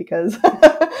won't because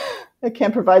I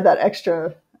can't provide that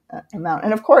extra amount.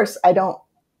 And of course, I don't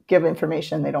give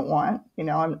information they don't want.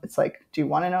 It's like, do you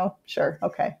want to know? Sure.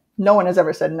 Okay. No one has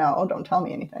ever said no. Don't tell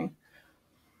me anything.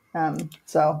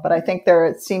 But I think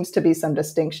there seems to be some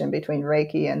distinction between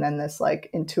Reiki and then this like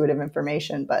intuitive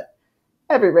information, but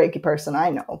every Reiki person I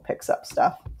know picks up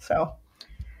stuff. So,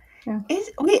 yeah.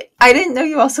 Wait, I didn't know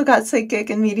you also got psychic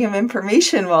and medium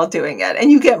information while doing it,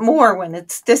 and you get more when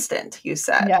it's distant, you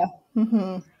said. Yeah.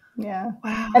 Mm-hmm. Yeah.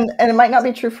 Wow. And it might not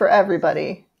be true for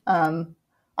everybody. I'm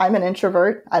an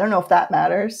introvert. I don't know if that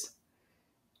matters.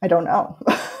 I don't know,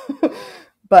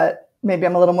 but maybe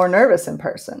I'm a little more nervous in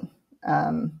person.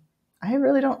 I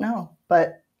really don't know,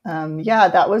 but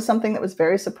that was something that was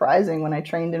very surprising when I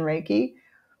trained in Reiki.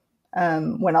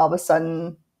 When all of a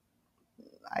sudden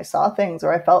I saw things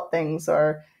or I felt things,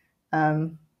 or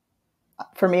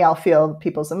for me, I'll feel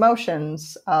people's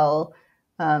emotions. I'll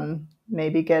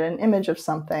maybe get an image of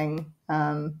something,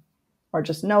 or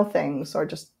just know things, or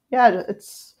just,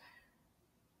 it's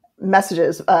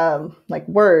messages, like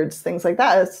words, things like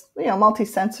that. It's,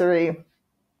 multisensory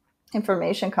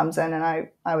information comes in, and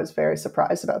I was very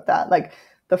surprised about that. Like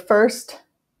the first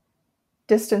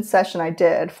distance session I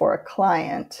did for a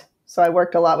client, so I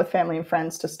worked a lot with family and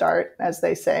friends to start, as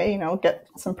they say, get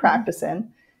some practice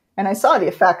in, and I saw the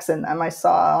effects in them. I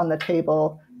saw on the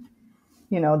table,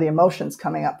 the emotions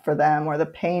coming up for them or the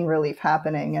pain relief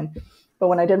happening. But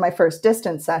when I did my first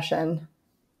distance session,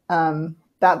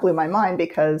 that blew my mind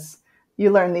because, you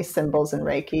learn these symbols in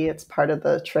Reiki. It's part of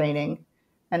the training.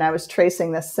 And I was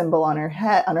tracing this symbol on her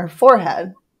head, on her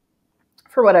forehead,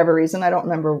 for whatever reason. I don't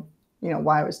remember,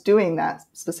 why I was doing that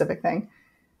specific thing.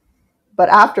 But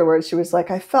afterwards, she was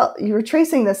like, I felt you were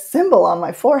tracing this symbol on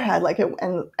my forehead.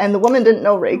 And the woman didn't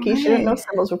know Reiki. Right. She didn't know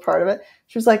symbols were part of it.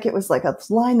 She was like, it was like a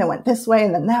line that went this way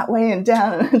and then that way and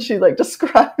down. And she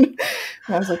described. And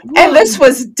I was like, whoa. And this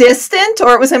was distant,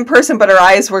 or it was in person, but her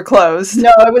eyes were closed?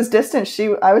 No, it was distant.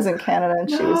 I was in Canada and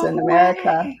she was in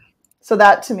America. So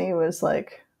that to me was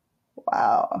like,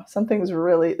 wow,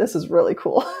 this is really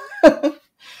cool.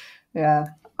 Yeah.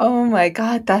 Oh my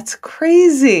God, that's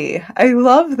crazy. I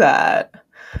love that.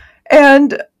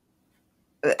 And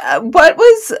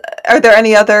are there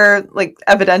any other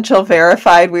evidential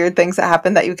verified weird things that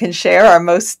happen that you can share, or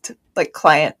most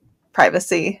client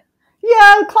privacy?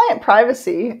 Yeah, client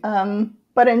privacy.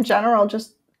 But in general,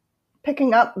 just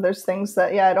picking up, there's things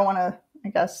that, I don't want to, I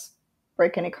guess,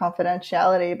 break any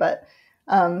confidentiality, but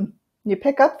you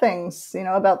pick up things,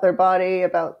 about their body,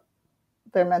 about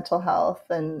their mental health,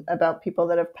 and about people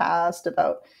that have passed,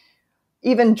 about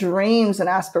even dreams and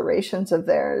aspirations of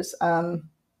theirs.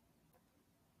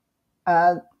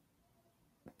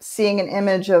 Seeing an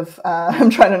image of, I'm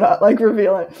trying to not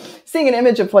reveal it, seeing an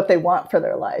image of what they want for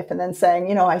their life, and then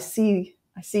saying, I see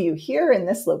you here in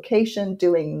this location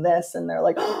doing this. And they're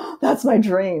like, oh, that's my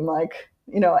dream.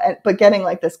 But getting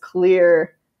this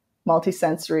clear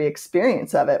multisensory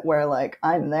experience of it where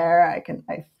I'm there,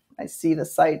 I see the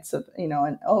sights of,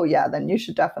 and oh yeah, then you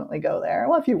should definitely go there.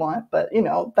 Well, if you want, but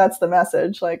that's the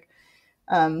message.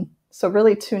 So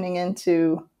really tuning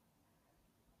into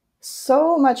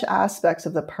so much aspects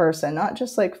of the person, not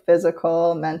just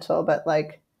physical, mental, but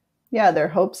their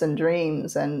hopes and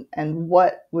dreams and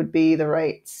what would be the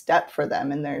right step for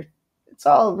them. And it's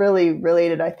all really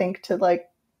related, I think, to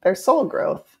their soul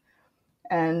growth.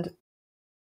 And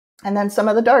then some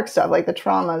of the dark stuff, the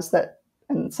traumas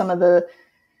and some of the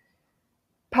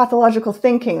pathological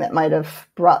thinking that might have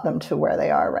brought them to where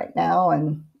they are right now.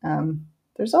 And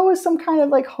there's always some kind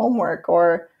of homework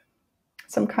or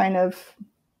some kind of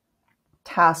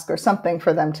task or something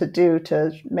for them to do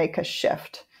to make a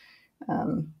shift.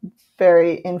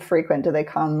 Very infrequent do they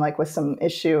come with some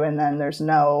issue and then there's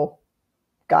no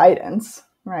guidance,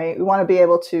 right? We want to be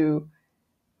able to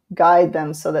guide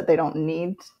them so that they don't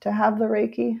need to have the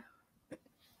Reiki.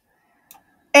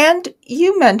 And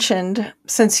you mentioned,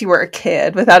 since you were a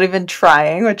kid, without even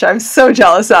trying, which I'm so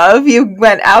jealous of, you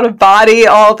went out of body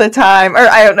all the time, or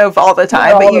I don't know if all the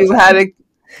time, but you had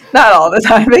not all the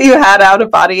time, but you had out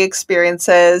of body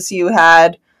experiences. You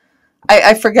had,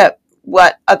 I forget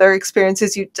what other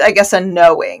experiences I guess a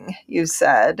knowing, you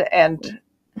said, and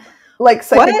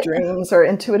psychic dreams or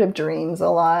intuitive dreams a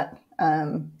lot.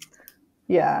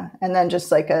 Yeah. And then just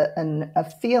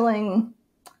a feeling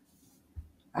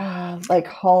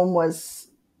home was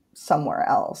somewhere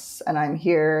else and I'm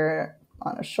here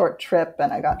on a short trip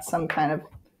and I got some kind of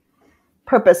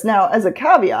purpose. Now, as a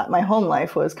caveat, my home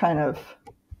life was kind of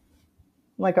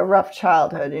a rough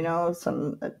childhood,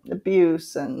 some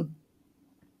abuse. And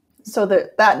so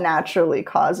that naturally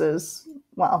causes,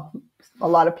 a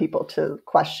lot of people to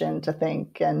question, to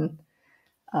think, and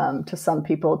to some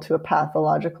people to a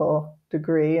pathological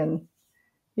degree. And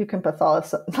you can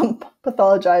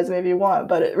pathologize maybe you want,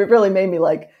 but it really made me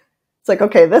it's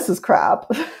okay, this is crap.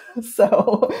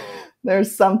 So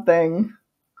there's something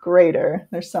greater,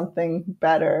 there's something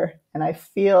better. And I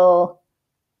feel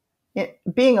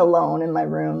being alone in my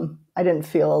room, I didn't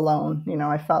feel alone.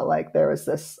 I felt there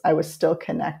was I was still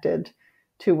connected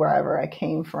to wherever I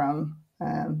came from,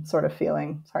 sort of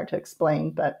feeling. It's hard to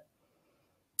explain, but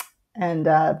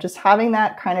just having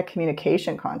that kind of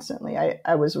communication constantly.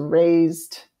 I was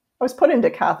put into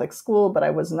Catholic school, but I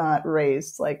was not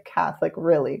raised Catholic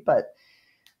really. But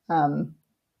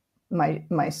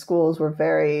my schools were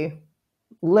very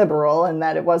liberal in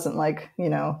that it wasn't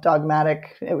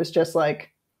dogmatic. It was just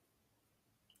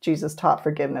Jesus taught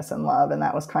forgiveness and love, and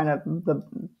that was kind of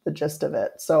the gist of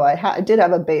it. So I did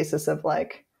have a basis of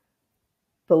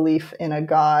belief in a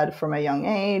God from a young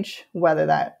age, whether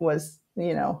that was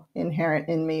inherent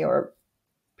in me or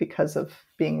because of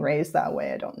being raised that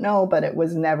way, I don't know, but it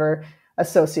was never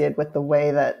associated with the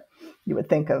way that you would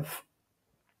think of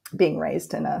being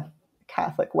raised in a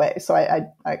Catholic way. So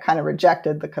I kind of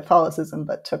rejected the Catholicism,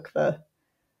 but took the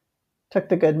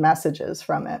good messages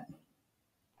from it.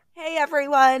 Hey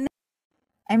everyone!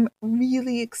 I'm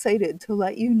really excited to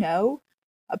let you know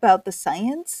about the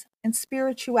Science and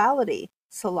Spirituality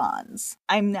salons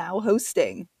I'm now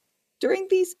hosting. During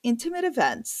these intimate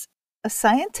events, a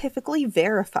scientifically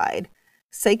verified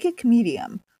psychic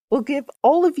medium will give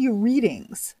all of you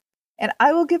readings and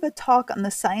I will give a talk on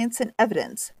the science and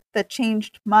evidence that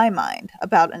changed my mind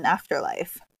about an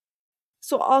afterlife.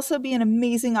 This will also be an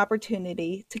amazing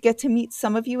opportunity to get to meet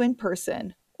some of you in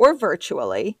person or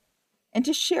virtually, and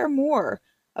to share more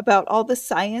about all the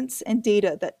science and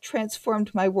data that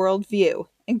transformed my worldview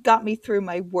and got me through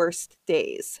my worst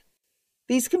days.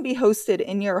 These can be hosted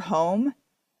in your home,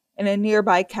 in a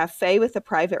nearby cafe with a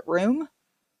private room,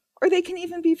 or they can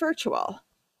even be virtual.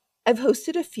 I've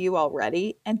hosted a few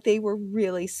already, and they were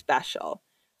really special,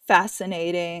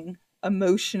 fascinating,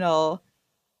 emotional,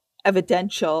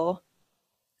 evidential.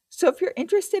 So if you're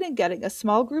interested in getting a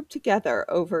small group together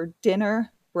over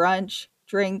dinner, brunch,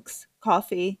 drinks,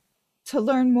 coffee, to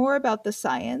learn more about the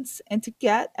science and to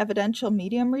get evidential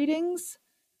medium readings,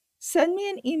 send me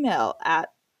an email at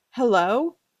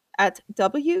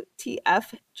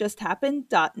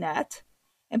hello@wtfjusthappened.net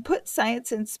and put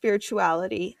science and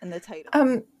spirituality in the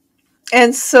title.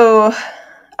 And so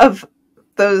of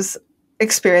those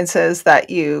experiences that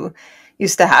you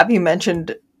used to have, you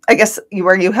mentioned, I guess,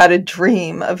 where you had a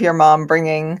dream of your mom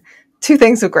bringing 2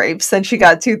 things of grapes, and she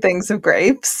got 2 things of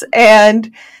grapes.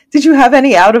 And did you have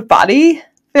any out of body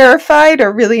verified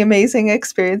or really amazing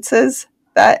experiences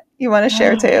that you want to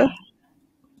share too?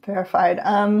 Verified.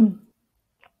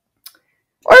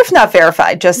 Or if not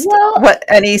verified, just what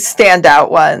any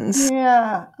standout ones?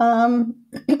 Yeah.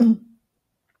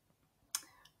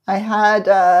 I had,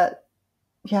 I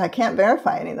can't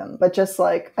verify any of them, but just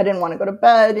like, I didn't want to go to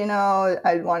bed,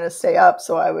 I wanted to stay up.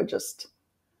 So I would just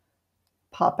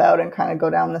pop out and kind of go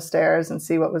down the stairs and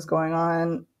see what was going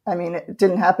on. I mean, it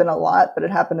didn't happen a lot, but it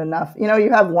happened enough.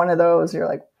 You have one of those, you're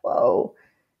like, whoa,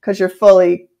 because you're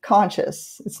fully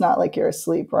conscious. It's not like you're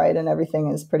asleep, right? And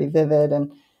everything is pretty vivid.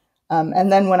 And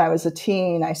then when I was a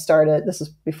teen, this is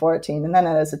before a teen. And then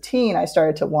as a teen, I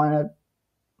started to want to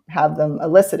have them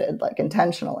elicited, like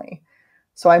intentionally.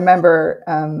 So I remember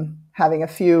having a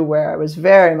few where I was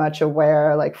very much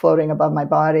aware, like floating above my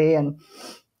body, and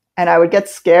I would get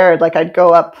scared. Like I'd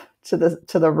go up to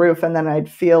the roof, and then I'd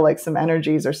feel like some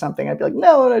energies or something. I'd be like,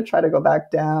 no, and I'd try to go back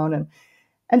down,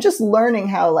 and just learning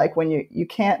how, like, when you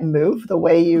can't move the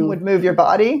way you would move your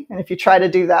body, and if you try to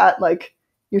do that, like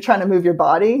you're trying to move your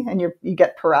body, and you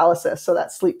get paralysis. So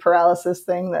that sleep paralysis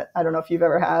thing that I don't know if you've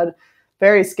ever had,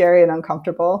 very scary and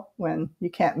uncomfortable when you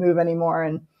can't move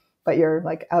anymore, but you're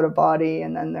like out of body.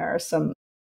 And then there are some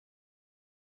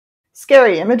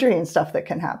scary imagery and stuff that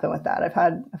can happen with that. I've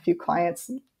had a few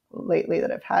clients lately that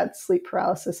have had sleep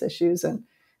paralysis issues, and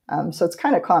so it's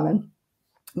kind of common.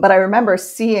 But I remember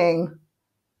seeing,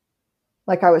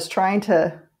 like, I was trying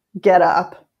to get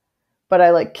up, but I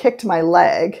like kicked my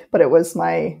leg, but it was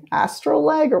my astral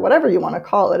leg or whatever you want to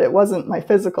call it. It wasn't my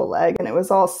physical leg, and it was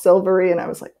all silvery, and I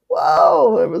was like,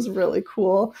 whoa, it was really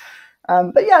cool.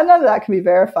 But yeah, none of that can be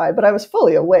verified, but I was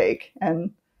fully awake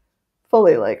and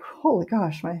fully like, holy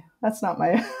gosh, that's not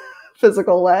my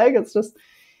physical leg. It's just,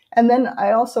 and then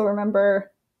I also remember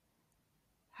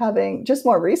having just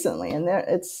more recently, and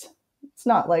it's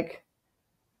not like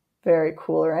very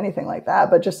cool or anything like that,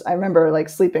 but just, I remember like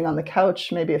sleeping on the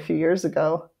couch maybe a few years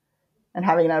ago and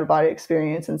having an out of body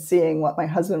experience and seeing what my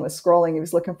husband was scrolling. He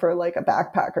was looking for like a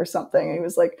backpack or something. He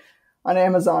was like on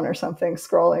Amazon or something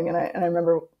scrolling. And I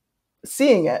remember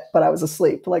seeing it, but I was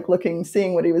asleep, like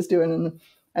seeing what he was doing,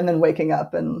 and then waking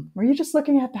up and, were you just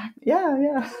looking at back?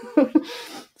 Yeah.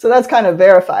 So that's kind of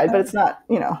verified, but it's not,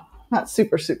 not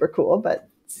super, super cool, but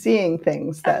seeing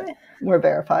things that were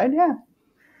verified. Yeah.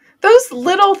 Those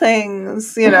little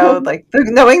things, like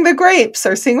knowing the grapes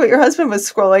or seeing what your husband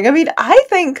was scrolling. I mean, I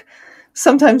think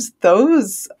sometimes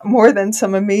those, more than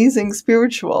some amazing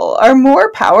spiritual, are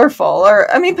more powerful,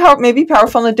 or, I mean, maybe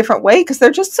powerful in a different way, because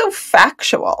they're just so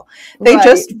factual. They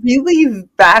just really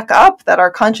back up that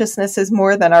our consciousness is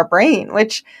more than our brain,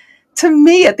 which to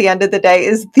me, at the end of the day,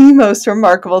 is the most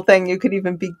remarkable thing you could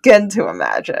even begin to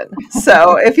imagine.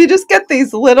 So if you just get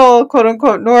these little, quote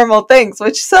unquote, normal things,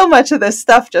 which so much of this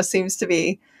stuff just seems to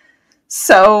be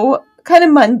so kind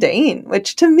of mundane,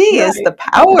 which to me is the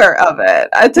power of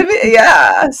it. To me,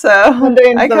 yeah. So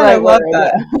Mundane's I kind of love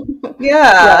that.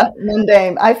 Yeah.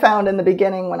 Mundane. I found in the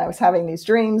beginning when I was having these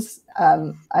dreams,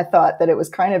 I thought that it was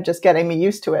kind of just getting me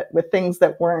used to it with things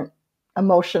that weren't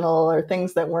emotional or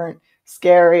things that weren't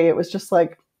scary. It was just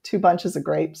like 2 bunches of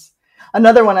grapes.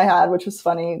 Another one I had, which was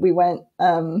funny, we went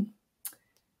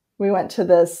to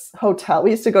this hotel.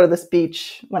 We used to go to this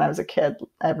beach when I was a kid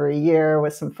every year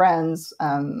with some friends,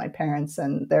 my parents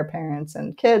and their parents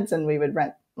and kids, and we would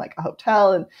rent like a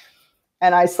hotel,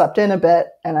 and I slept in a bit,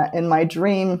 and in my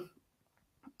dream,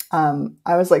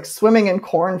 I was like swimming in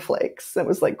cornflakes. It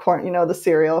was like corn, the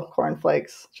cereal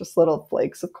cornflakes, just little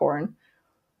flakes of corn.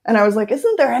 And I was like,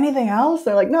 isn't there anything else?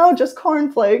 They're like, no, just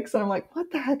cornflakes. And I'm like,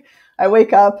 what the heck? I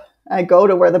wake up, I go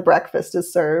to where the breakfast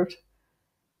is served.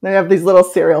 They have these little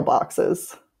cereal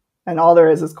boxes, and all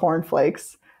there is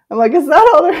cornflakes. I'm like, is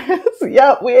that all there is?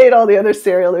 Yep, we ate all the other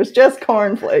cereal. There's just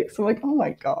cornflakes. I'm like, oh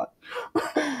my God.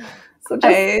 So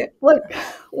just like,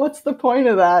 what's the point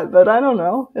of that? But I don't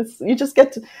know. You just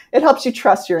get to, it helps you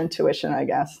trust your intuition, I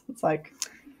guess. It's like,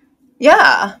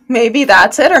 yeah, maybe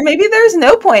that's it. Or maybe there's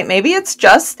no point. Maybe it's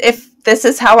just, if this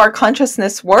is how our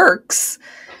consciousness works,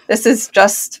 this is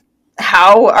just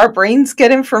how our brains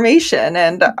get information,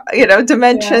 and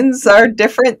dimensions are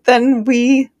different than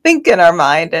we think in our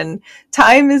mind, and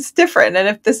time is different, and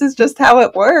if this is just how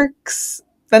it works,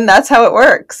 then that's how it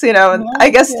works. And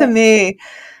I guess to me,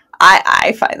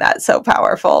 I find that so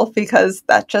powerful, because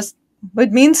that just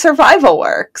would mean survival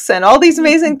works, and all these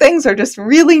amazing things are just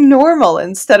really normal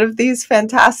instead of these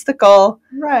fantastical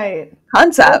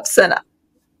concepts. And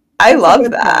I love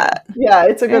that. Point. Yeah,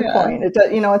 it's a good point.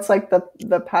 It's like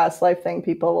the past life thing.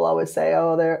 People will always say,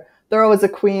 oh, they're always a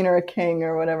queen or a king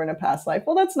or whatever in a past life.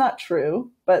 Well, that's not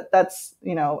true, but that's,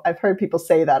 I've heard people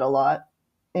say that a lot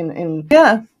in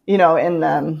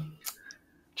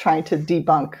trying to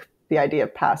debunk the idea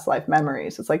of past life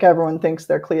memories. It's like everyone thinks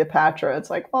they're Cleopatra. It's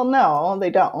like, well, no, they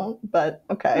don't. But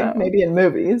okay, maybe in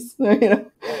movies. Right.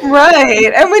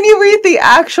 And when you read the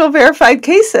actual verified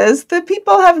cases, the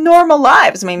people have normal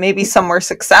lives. I mean, maybe some were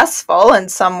successful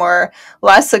and some were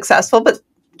less successful, but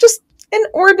just in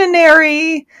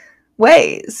ordinary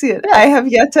ways. I have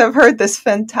yet to have heard this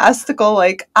fantastical,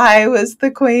 like, I was the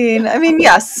queen. I mean,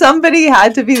 yes, somebody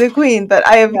had to be the queen, but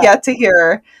I have yet to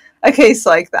hear a case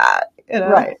like that.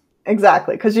 Right.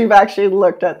 Exactly, because you've actually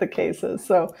looked at the cases.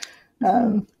 So,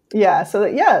 it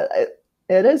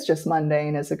is just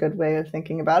mundane is a good way of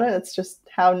thinking about it. It's just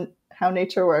how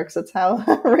nature works. It's how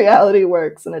reality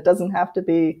works, and it doesn't have to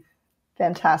be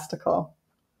fantastical.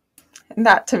 And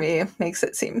that, to me, makes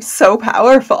it seem so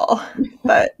powerful.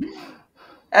 But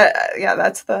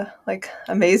that's the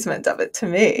amazement of it to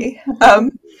me.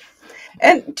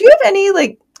 And do you have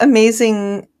any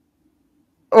amazing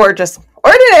or just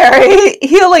ordinary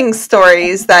healing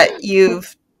stories that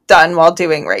you've done while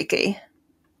doing Reiki?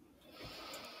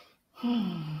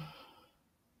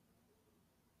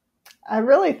 I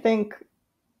really think,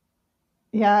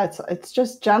 it's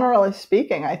just generally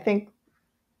speaking, I think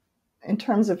in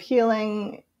terms of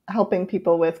healing, helping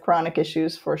people with chronic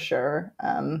issues for sure.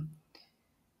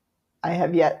 I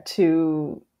have yet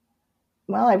to,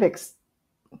 I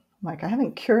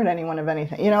haven't cured anyone of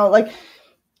anything,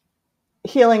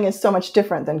 healing is so much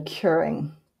different than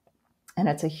curing. And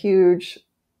it's a huge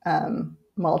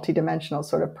multidimensional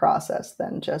sort of process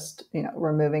than just,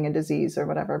 removing a disease or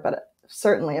whatever. But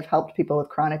certainly have helped people with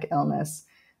chronic illness,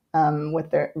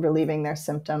 with relieving their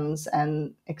symptoms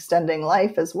and extending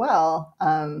life as well.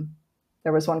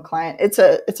 There was one client, it's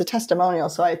a testimonial,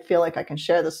 so I feel like I can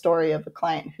share the story of a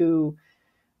client who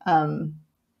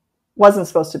wasn't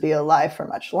supposed to be alive for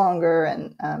much longer.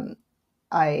 And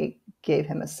I gave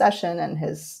him a session, and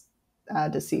his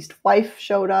deceased wife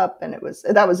showed up, and that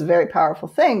was a very powerful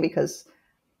thing, because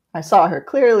I saw her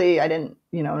clearly. I didn't,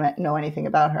 know anything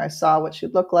about her. I saw what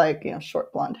she'd look like,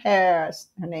 short blonde hair.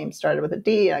 Her name started with a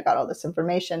D. I got all this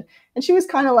information, and she was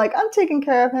kind of like, I'm taking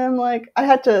care of him. Like I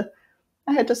had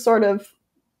to sort of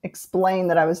explain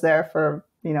that I was there for,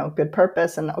 good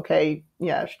purpose, and okay,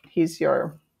 yeah, he's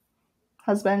your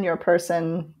husband, your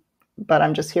person, but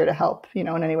I'm just here to help, in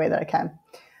any way that I can.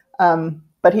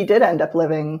 But he did end up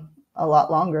living a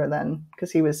lot longer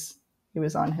because he was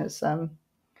on his, I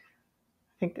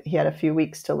think he had a few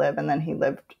weeks to live, and then he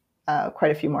lived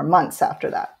quite a few more months after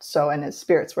that. So, and his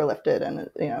spirits were lifted, and,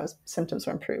 his symptoms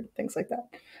were improved, things like that.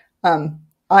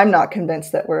 I'm not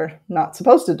convinced that we're not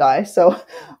supposed to die. So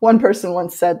one person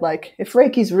once said, if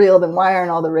Reiki's real, then why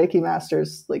aren't all the Reiki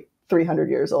masters 300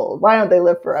 years old? Why don't they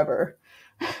live forever?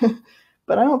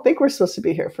 But I don't think we're supposed to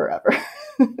be here forever.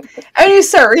 And you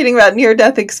start reading about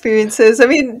near-death experiences. I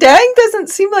mean, dying doesn't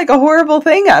seem like a horrible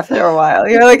thing after a while.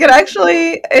 Everyone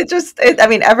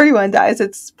dies.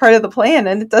 It's part of the plan.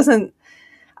 And it doesn't,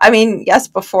 yes,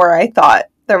 before I thought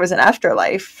there was an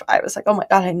afterlife, I was like, oh my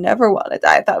God, I never want to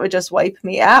die. I thought it would just wipe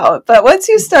me out. But once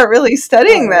you start really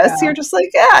studying this, you're just like,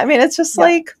 it's just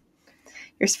like,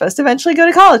 you're supposed to eventually go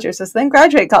to college. You're supposed to then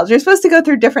graduate college. You're supposed to go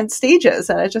through different stages.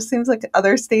 And it just seems like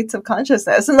other states of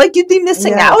consciousness. And you'd be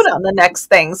missing out on the next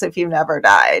things if you never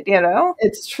died,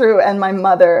 It's true. And my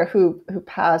mother, who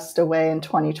passed away in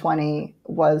 2020,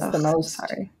 was the most...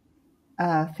 Sorry.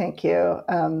 Thank you.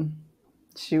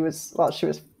 She was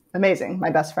amazing.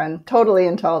 My best friend, totally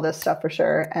into all this stuff for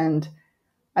sure. And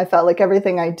I felt like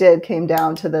everything I did came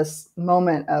down to this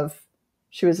moment of,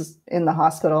 she was in the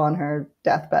hospital on her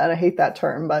deathbed. I hate that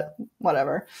term, but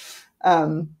whatever.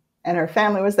 And her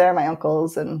family was there, my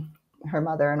uncles and her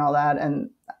mother and all that. And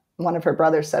one of her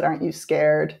brothers said, "Aren't you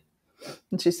scared?"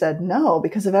 And she said, "No,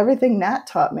 because of everything Nat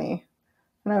taught me."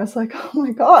 And I was like, oh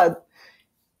my God,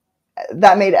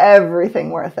 that made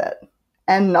everything worth it.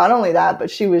 And not only that,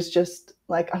 but she was just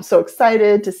like, I'm so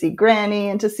excited to see Granny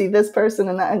and to see this person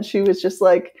and that. And she was just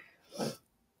like,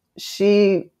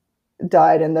 she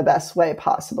died in the best way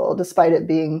possible, despite it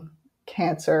being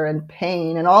cancer and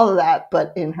pain and all of that.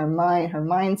 But in her mind, her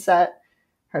mindset,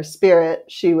 her spirit,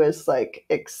 she was like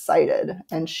excited.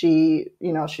 And she,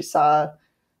 you know,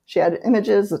 she had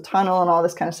images, a tunnel and all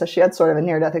this kind of stuff. She had sort of a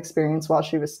near-death experience while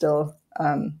she was still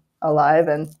alive.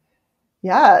 And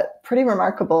yeah, pretty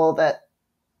remarkable that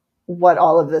what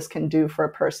all of this can do for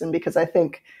a person, because I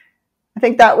think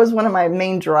that was one of my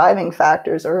main driving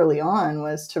factors early on,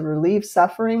 was to relieve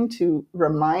suffering, to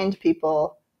remind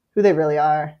people who they really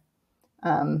are,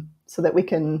 so that we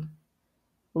can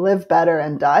live better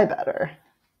and die better.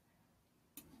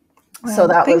 Well, so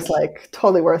that was like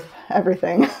totally worth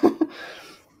everything.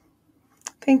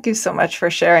 Thank you so much for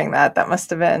sharing that. That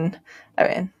must have been, I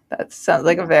mean, that sounds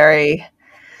like a very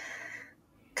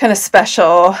kind of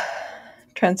special,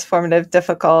 transformative,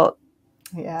 difficult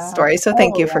story. So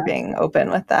thank you for being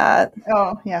open with that.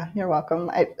 Oh, yeah, you're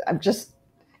welcome. I'm just,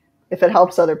 if it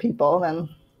helps other people, then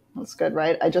that's good,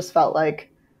 right? I just felt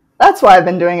like that's why I've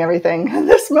been doing everything in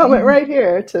this moment right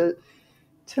here, to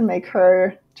make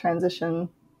her transition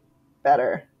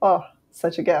better. Oh,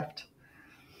 such a gift.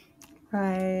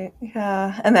 Right.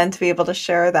 Yeah. And then to be able to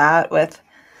share that with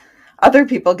other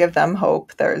people, give them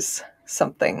hope there's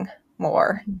something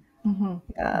more. Mm-hmm.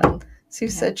 Yeah. So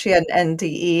you said she had an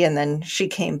NDE and then she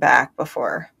came back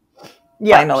before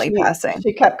finally passing.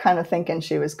 She kept kind of thinking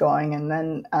she was going. And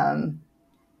then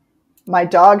my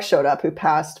dog showed up, who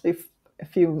passed a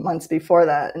few months before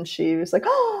that. And she was like,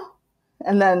 oh,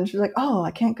 and then she was like, oh,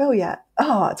 I can't go yet.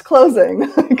 Oh, it's closing.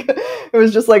 It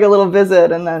was just like a little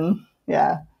visit. And then,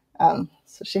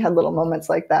 so she had little moments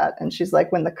like that. And she's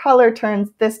like, when the color turns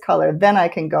this color, then I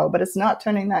can go, but it's not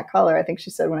turning that color. I think she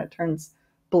said when it turns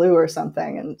blue or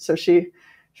something. And so she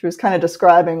was kind of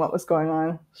describing what was going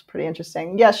on. It was pretty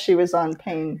interesting. Yes, she was on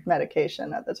pain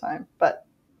medication at the time, but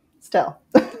still.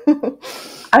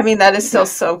 I mean, that is still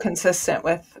so consistent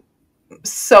with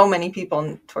so many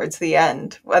people towards the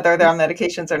end, whether they're on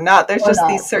medications or not. There's just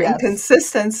these certain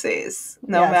consistencies,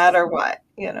 no matter what,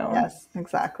 you know. Yes,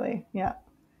 exactly. Yeah.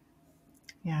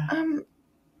 Yeah.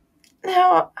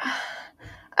 Now,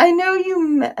 I know you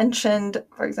mentioned,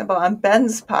 for example, on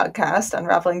Ben's podcast,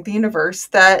 Unraveling the Universe,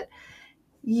 that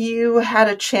you had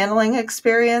a channeling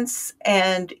experience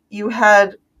and you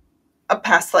had a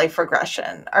past life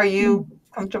regression. Are you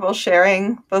comfortable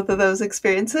sharing both of those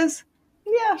experiences?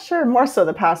 Yeah, sure. More so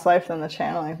the past life than the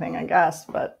channeling thing, I guess,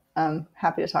 but I'm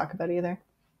happy to talk about either.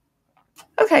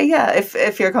 Okay, yeah.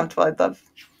 If you're comfortable, I'd love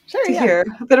to hear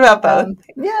a bit about both.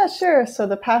 Yeah, sure. So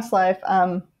the past life,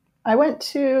 I went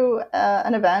to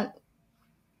an event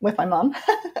with my mom,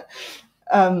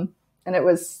 and there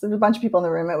was a bunch of people in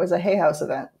the room. It was a Hay House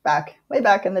event way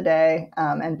back in the day,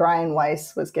 and Brian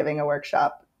Weiss was giving a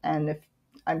workshop. And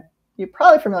you're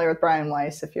probably familiar with Brian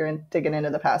Weiss if you're digging into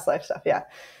the past life stuff. Yeah.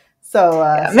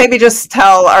 So maybe just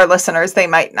tell our listeners, they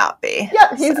might not be.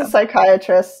 Yeah, he's a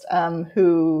psychiatrist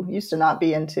who used to not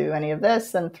be into any of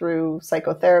this, and through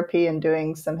psychotherapy and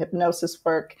doing some hypnosis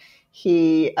work,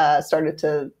 he started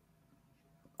to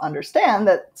understand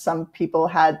that some people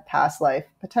had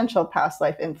potential past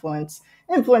life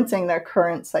influencing their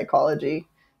current psychology.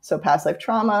 So past life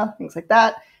trauma, things like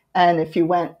that. And if you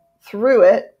went through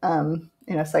it in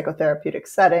a psychotherapeutic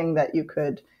setting, that you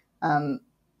could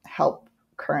help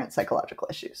current psychological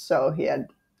issues. So he had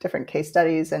different case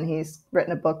studies, and he's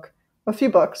written a few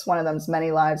books. One of them is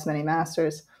Many Lives, Many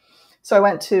Masters. So I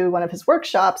went to one of his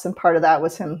workshops, and part of that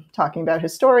was him talking about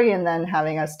his story and then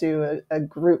having us do a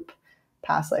group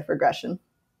past life regression.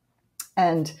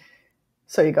 And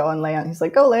so you go and he's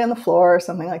like, go lay on the floor or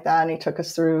something like that. And he took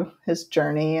us through his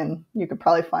journey, and you could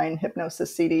probably find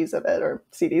hypnosis CDs of it, or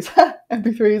CDs,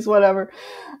 MP3s, whatever,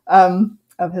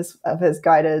 of his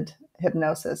guided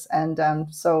hypnosis. And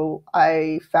so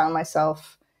I found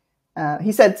myself,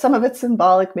 he said some of it's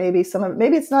symbolic, maybe it's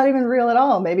not even real at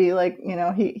all. Maybe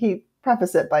he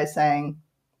prefaced it by saying,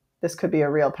 this could be a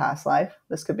real past life.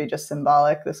 This could be just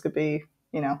symbolic. This could be,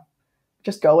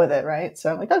 just go with it. Right.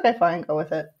 So I'm like, okay, fine, go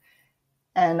with it.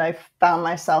 And I found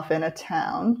myself in a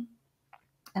town,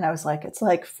 and I was like, it's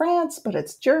like France, but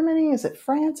it's Germany. Is it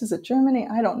France? Is it Germany?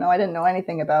 I don't know. I didn't know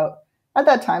anything about at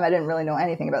that time, I didn't really know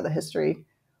anything about the history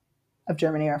of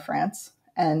Germany or France.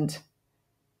 And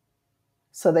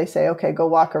so they say, okay, go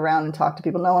walk around and talk to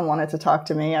people. No one wanted to talk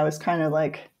to me. I was kind of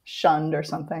like shunned or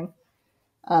something.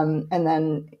 And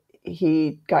then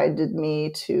he guided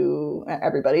me to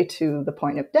everybody to the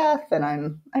point of death.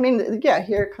 And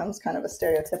here comes kind of a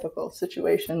stereotypical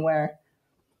situation where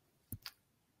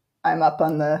I'm up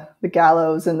on the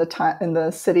gallows in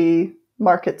the city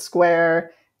market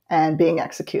square and being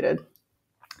executed.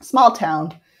 Small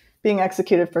town, being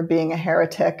executed for being a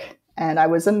heretic. And I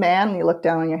was a man. You look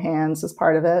down on your hands as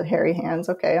part of it, hairy hands.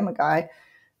 Okay, I'm a guy.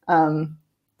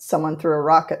 Someone threw a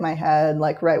rock at my head,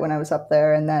 like right when I was up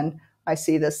there. And then I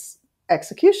see this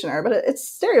executioner, but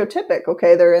it's stereotypic.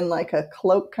 Okay, they're in like a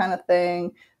cloak kind of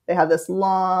thing. They have this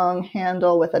long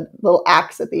handle with a little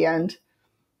axe at the end.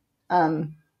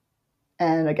 And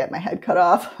I get my head cut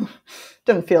off.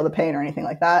 Didn't feel the pain or anything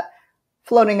like that.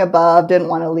 Floating above, didn't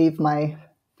want to leave my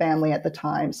family at the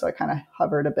time. So I kind of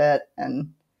hovered a bit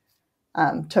and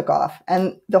took off.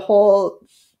 And the whole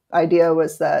idea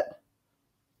was that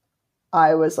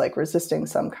I was like resisting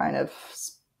some kind of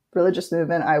religious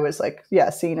movement. I was like,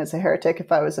 seen as a heretic.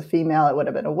 If I was a female, it would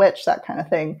have been a witch, that kind of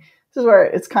thing. This is where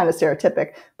it's kind of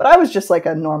stereotypic. But I was just like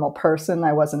a normal person.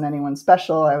 I wasn't anyone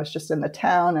special. I was just in the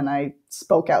town and I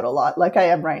spoke out a lot like I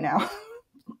am right now.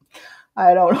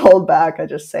 I don't hold back. I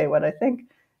just say what I think.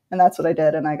 And that's what I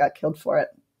did. And I got killed for it.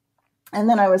 And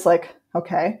then I was like,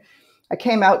 okay. I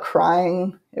came out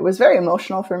crying. It was very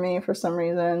emotional for me for some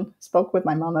reason. Spoke with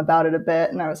my mom about it a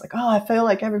bit. And I was like, oh, I feel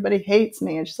like everybody hates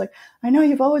me. And she's like, I know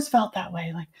you've always felt that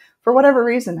way. Like for whatever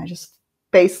reason,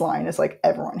 baseline is like,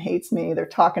 everyone hates me. They're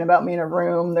talking about me in a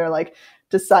room. They're like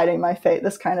deciding my fate,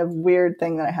 this kind of weird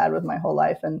thing that I had with my whole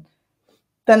life. And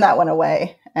then that went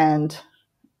away. And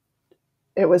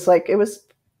it was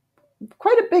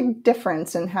quite a big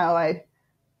difference in how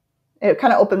it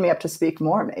kind of opened me up to speak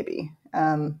more, maybe.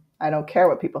 I don't care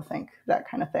what people think, that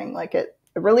kind of thing. Like it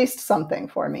released something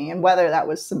for me, and whether that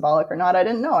was symbolic or not, I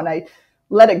didn't know. And I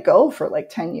let it go for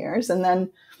like 10 years. And then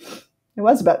it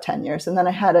was about 10 years. And then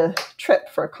I had a trip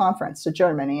for a conference to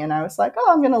Germany. And I was like,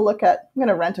 oh, I'm going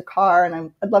to rent a car.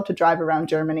 And I'd love to drive around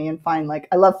Germany and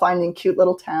I love finding cute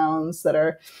little towns that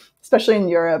are, especially in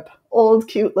Europe, old,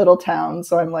 cute little towns.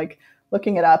 So I'm like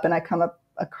looking it up and I come up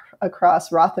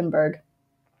across Rothenburg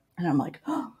and I'm like,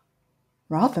 oh,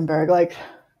 Rothenburg, like,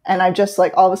 and I just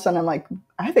like, all of a sudden I'm like,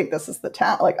 I think this is the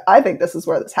town. Like, I think this is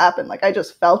where this happened. Like, I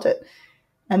just felt it.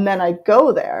 And then I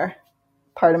go there,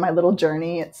 part of my little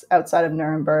journey. It's outside of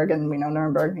Nuremberg, and we know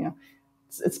Nuremberg,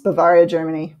 it's Bavaria,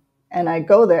 Germany. And I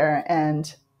go there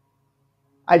and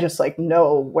I just like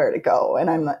know where to go. And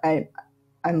I'm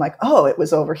like, oh, it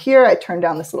was over here. I turned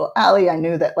down this little alley. I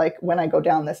knew that like when I go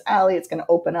down this alley, it's going to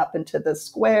open up into the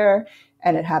square,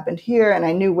 and it happened here. And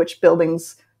I knew which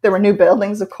buildings, there were new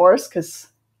buildings, of course,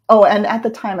 and at the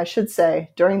time, I should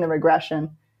say, during the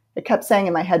regression, it kept saying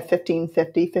in my head,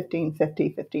 1550, 1550,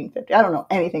 1550. I don't know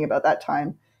anything about that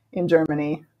time in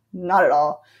Germany, not at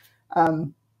all.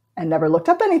 And never looked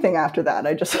up anything after that.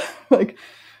 I just like,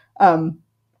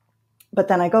 but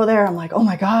then I go there, I'm like, oh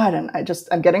my God. And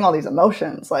I'm getting all these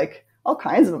emotions, like all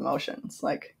kinds of emotions,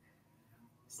 like,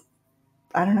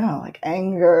 I don't know, like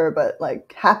anger, but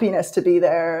like happiness to be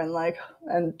there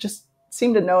and just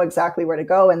seem to know exactly where to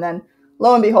go. And then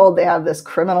lo and behold, they have this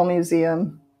criminal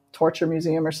museum, torture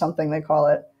museum or something they call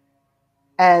it.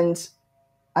 And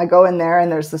I go in there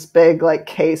and there's this big like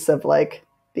case of like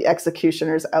the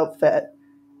executioner's outfit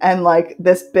and like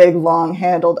this big long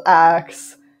handled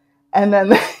axe. And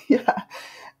then,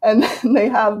 and then they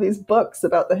have these books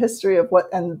about the history of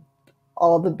and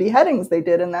all the beheadings they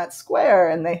did in that square.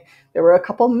 And there were a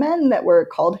couple men that were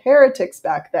called heretics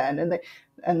back then. And then,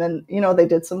 they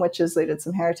did some witches, they did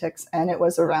some heretics, and it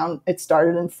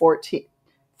started in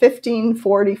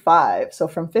 1545. So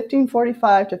from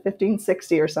 1545 to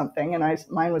 1560 or something. And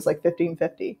mine was like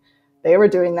 1550. They were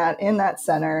doing that in that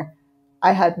center.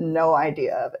 I had no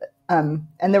idea of it.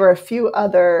 And there were a few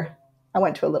other, I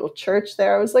went to a little church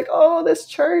there. I was like, oh, this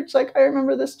church, like I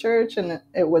remember this church. And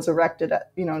it was erected at,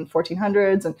 in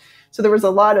 1400s. And so there was a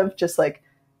lot of just like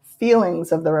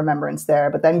feelings of the remembrance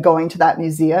there, but then going to that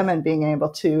museum and being able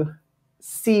to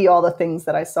see all the things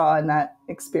that I saw in that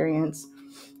experience.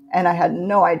 And I had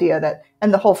no idea that,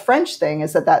 and the whole French thing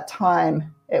is at that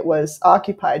time, it was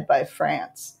occupied by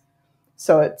France.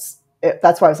 So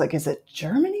that's why I was like, is it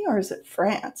Germany or is it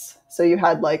France? So you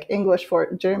had like English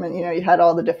for German, you had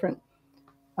all the different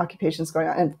occupations going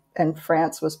on, and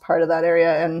France was part of that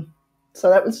area. And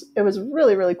so it was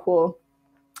really, really cool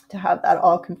to have that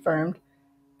all confirmed.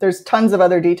 There's tons of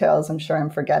other details I'm sure I'm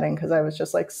forgetting because I was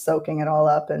just like soaking it all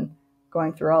up. And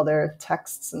going through all their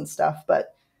texts and stuff,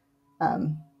 but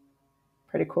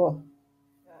pretty cool.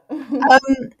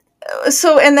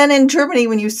 So, and then in Germany,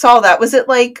 when you saw that, was it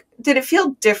like, did it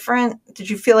feel different? Did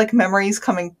you feel like memories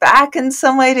coming back in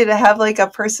some way? Did it have like a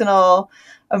personal,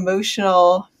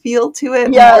 emotional feel to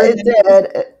it? Yeah, it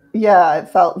did. It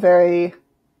felt very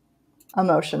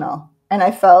emotional. And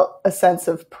I felt a sense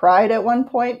of pride at one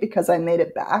point because I made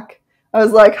it back. I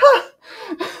was like,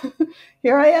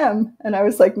 here I am. And I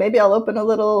was like, maybe I'll open a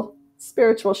little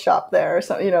spiritual shop there or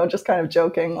something, just kind of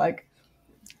joking, like,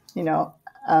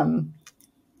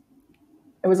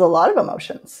 it was a lot of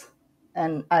emotions.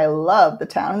 And I loved the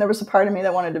town. And there was a part of me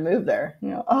that wanted to move there.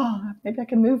 Maybe I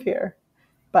can move here.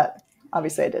 But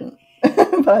obviously I didn't.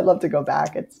 But I'd love to go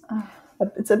back.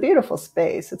 It's a beautiful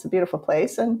space. It's a beautiful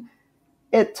place. And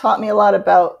it taught me a lot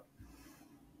about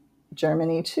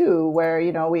Germany too, where,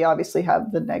 we obviously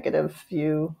have the negative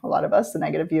view, a lot of us, the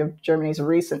negative view of Germany's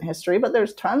recent history, but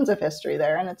there's tons of history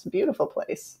there and it's a beautiful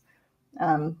place.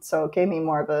 So it gave me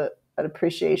more of an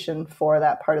appreciation for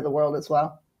that part of the world as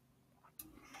well.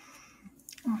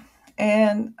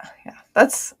 And yeah,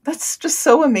 that's just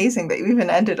so amazing that you even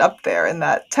ended up there in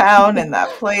that town, in that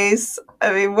place.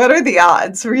 I mean, what are the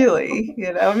odds, really?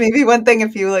 Maybe one thing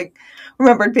if you like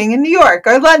remembered being in New York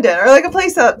or London or like a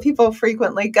place that people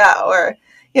frequently go, or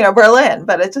Berlin,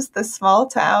 but it's just this small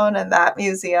town and that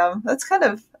museum. That's kind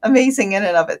of amazing in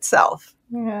and of itself.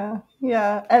 Yeah.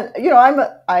 And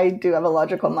I do have a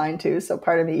logical mind too, so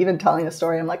part of me, even telling the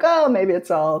story, I'm like, oh, maybe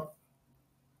it's all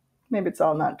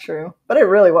not true. But it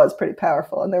really was pretty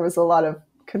powerful. And there was a lot of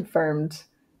confirmed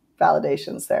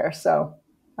validations there. So,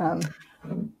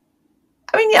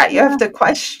 I mean, yeah, you have to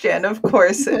question, of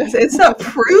course. It's not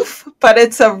proof, but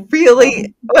it's a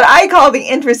really, what I call the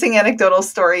interesting anecdotal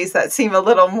stories that seem a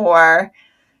little more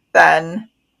than,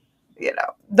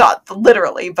 not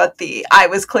literally, but the I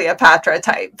was Cleopatra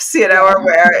types, or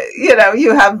where,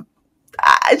 you have,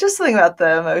 just something about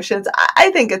the emotions.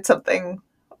 I think it's something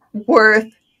worth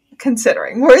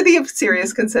considering, worthy of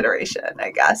serious consideration,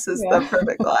 I guess, is the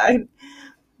perfect line.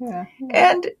 Yeah.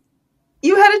 And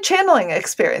you had a channeling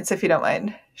experience, if you don't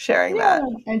mind sharing that.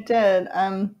 I did.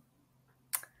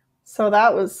 So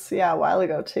that was, a while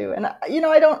ago too. And,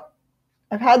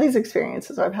 I've had these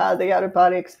experiences. I've had the out of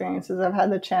body experiences. I've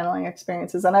had the channeling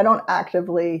experiences. And I don't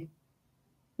actively,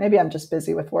 maybe I'm just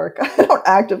busy with work. I don't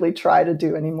actively try to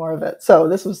do any more of it. So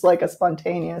this was like a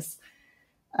spontaneous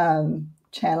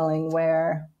channeling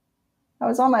where I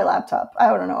was on my laptop. I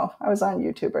don't know. I was on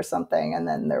YouTube or something. And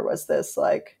then there was this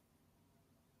like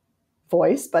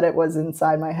voice, but it was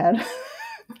inside my head,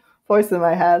 voice in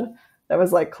my head that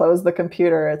was like, close the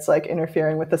computer. It's like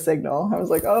interfering with the signal. I was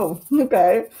like, oh,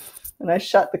 okay. And I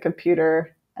shut the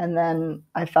computer and then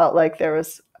I felt like there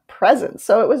was a presence.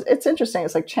 So it's interesting.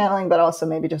 It's like channeling, but also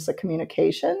maybe just a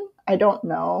communication. I don't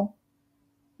know.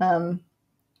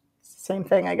 Same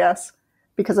thing, I guess,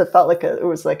 because it felt like it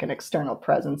was like an external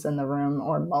presence in the room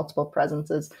or multiple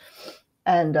presences.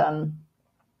 And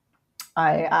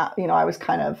I was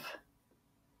kind of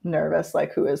nervous,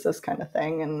 like, who is this kind of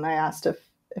thing? And I asked if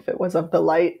it was of the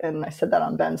light. And I said that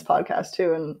on Ben's podcast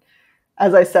too. And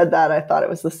as I said that, I thought it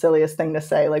was the silliest thing to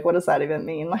say. Like, what does that even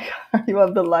mean? Like, are you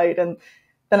of the light? And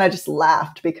then I just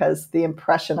laughed because the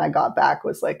impression I got back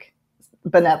was like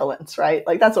benevolence, right?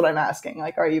 Like, that's what I'm asking.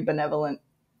 Like, are you benevolent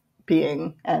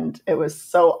being? And it was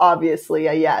so obviously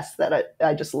a yes that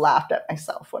I just laughed at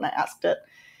myself when I asked it.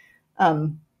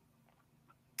 And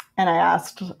I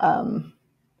asked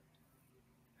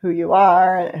who you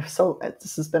are. So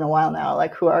this has been a while now.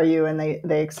 Like, who are you? And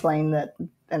they explained that,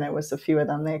 and it was a few of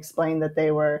them. They explained that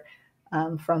they were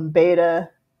from Beta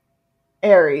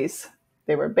Aries.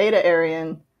 They were Beta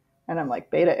Aryan. And I'm like,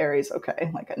 Beta Aries,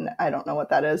 okay. Like, I don't know what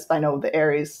that is. I know the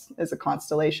Aries is a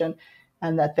constellation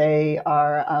and that they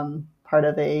are part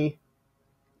of a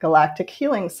galactic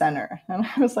healing center. And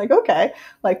I was like, okay,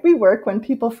 like, we work when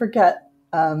people forget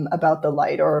about the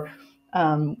light, or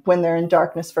when they're in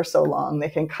darkness for so long, they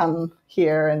can come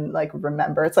here and like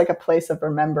remember. It's like a place of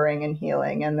remembering and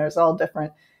healing. And there's all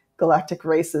different galactic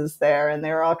races there, and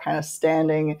they were all kind of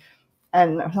standing.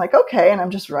 And I'm like, okay. And I'm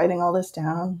just writing all this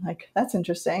down. Like, that's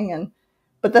interesting.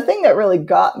 But the thing that really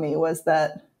got me was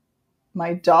that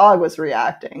my dog was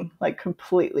reacting like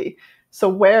completely. So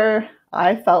where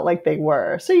I felt like they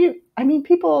were. So a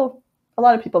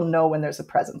lot of people know when there's a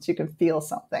presence. You can feel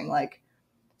something, like,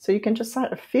 so you can just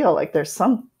sort of feel like there's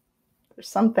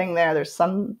something there. There's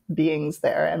some beings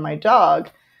there. And my dog,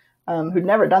 who'd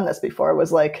never done this before,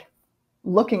 was like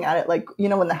looking at it, like,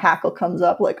 when the hackle comes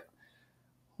up, like,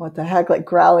 what the heck, like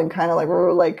growling, kind of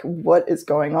like, what is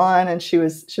going on? And she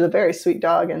was a very sweet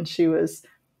dog, and she was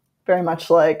very much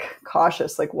like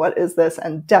cautious, like, what is this?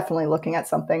 And definitely looking at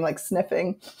something, like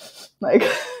sniffing, like,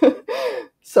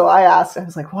 so I asked, I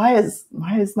was like, why is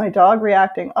my dog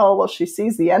reacting? Oh, well, she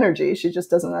sees the energy. She just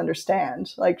doesn't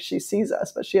understand. Like, she sees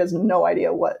us, but she has no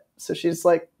idea what. So she's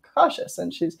like cautious,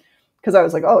 and because I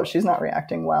was like, oh, she's not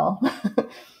reacting well.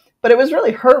 But it was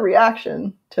really her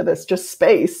reaction to this just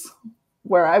space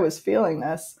where I was feeling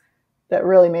this that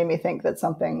really made me think that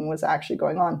something was actually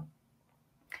going on.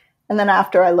 And then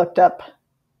after I looked up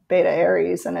Beta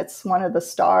Aries, and it's one of the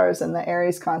stars in the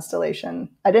Aries constellation.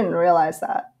 I didn't realize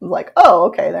that. I was like, oh,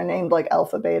 okay, they're named like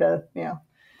Alpha, Beta,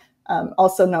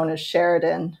 also known as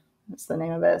Sheridan. That's the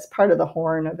name of it. It's part of the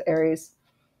horn of Aries.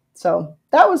 So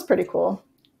that was pretty cool.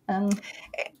 And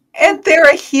they're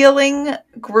a healing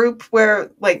group where,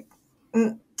 like,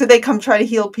 do they come try to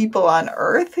heal people on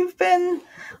Earth who've been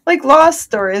like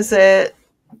lost, or is it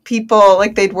people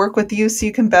like they'd work with you so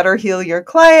you can better heal your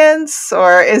clients,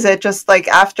 or is it just like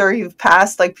after you've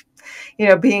passed, like,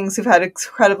 beings who've had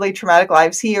incredibly traumatic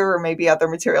lives here or maybe other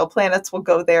material planets will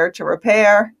go there to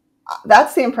repair?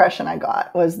 That's the impression I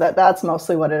got, was that that's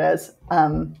mostly what it is.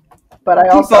 But I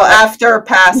people also after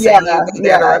passing you go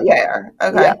there to repair.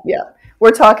 Okay. Yeah.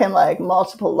 We're talking like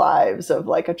multiple lives of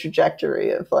like a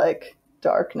trajectory of like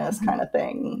darkness kind of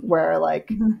thing, where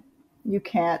like you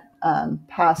can't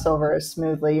pass over as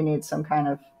smoothly. You need some kind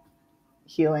of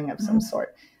healing of some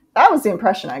sort. That was the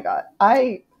impression I got.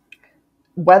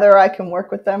 Whether I can work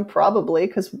with them, probably,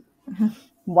 because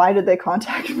why did they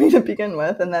contact me to begin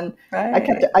with? And then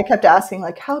I kept asking,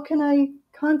 like, how can I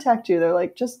contact you? They're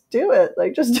like, just do it.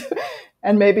 Like, just do it.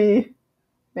 And maybe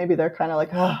they're kind of like,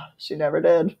 oh, she never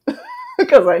did.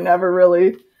 Because I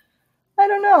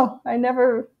don't know. I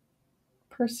never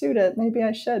pursued it. Maybe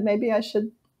I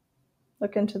should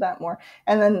look into that more.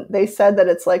 And then they said that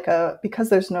it's like because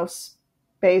there's no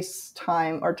space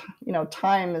time, or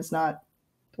time is not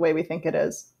the way we think it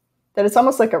is, that it's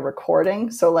almost like a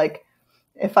recording. So like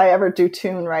if I ever do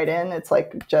tune right in, it's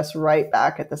like just right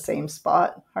back at the same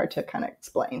spot. Hard to kind of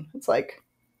explain. It's like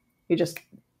you just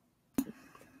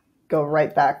go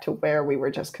right back to where we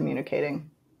were just communicating.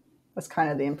 That's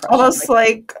kind of the impression. Almost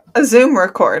like a Zoom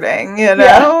recording,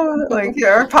 like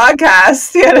your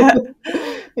podcast,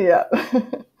 Yeah.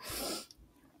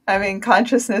 I mean,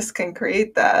 consciousness can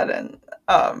create that, and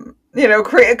our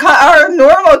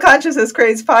normal consciousness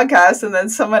creates podcasts, and then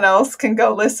someone else can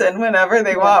go listen whenever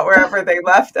they want, wherever they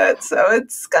left it. So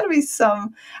it's got to be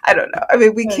I don't know. I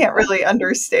mean, we can't really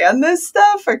understand this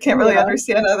stuff, or can't really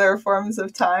understand other forms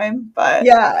of time, but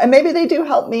and maybe they do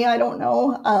help me. I don't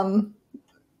know.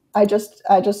 I just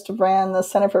ran the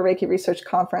Center for Reiki Research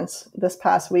Conference this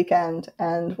past weekend,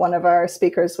 and one of our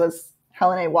speakers was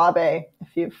Helen A. Wabe.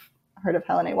 If you've heard of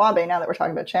Helen A. Wabe, now that we're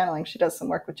talking about channeling, she does some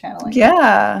work with channeling.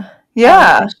 Yeah.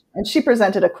 And she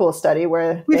presented a cool study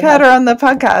where we've had her on the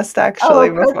podcast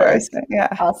actually before. Yeah.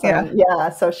 Awesome. Yeah.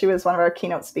 So she was one of our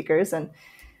keynote speakers, and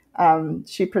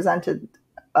she presented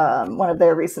one of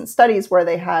their recent studies where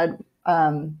they had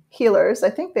healers. I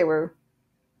think they were,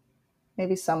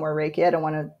 maybe some were Reiki. I don't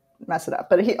want to mess it up,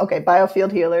 but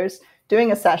biofield healers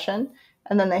doing a session.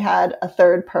 And then they had a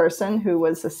third person who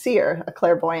was a seer, a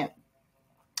clairvoyant,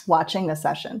 watching the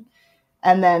session,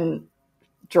 and then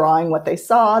drawing what they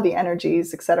saw, the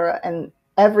energies, etc. And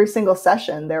every single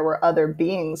session, there were other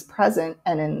beings present.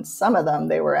 And in some of them,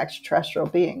 they were extraterrestrial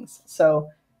beings. So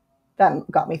that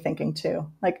got me thinking too,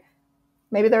 like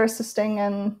maybe they're assisting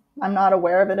and I'm not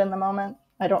aware of it in the moment.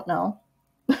 I don't know.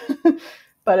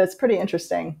 But it's pretty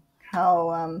interesting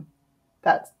how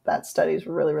that study is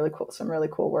really, really cool. Some really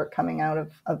cool work coming out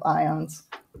of ions.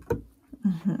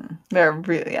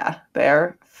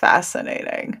 They're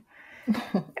fascinating.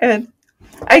 And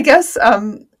I guess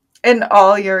in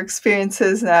all your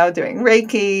experiences now doing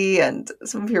Reiki and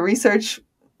some of your research,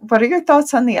 what are your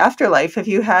thoughts on the afterlife? Have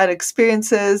you had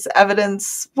experiences,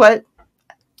 evidence? What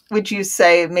would you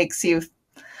say makes you,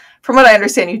 from what I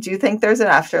understand, you do think there's an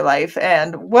afterlife,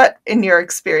 and what in your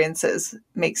experiences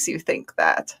makes you think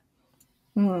that?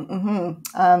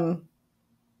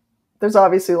 There's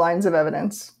obviously lines of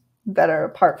evidence that are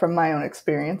apart from my own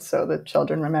experience. So the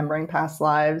children remembering past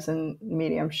lives and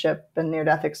mediumship and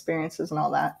near-death experiences and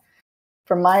all that.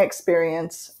 From my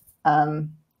experience,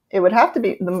 it would have to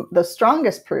be the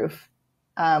strongest proof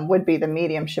would be the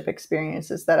mediumship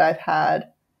experiences that I've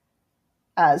had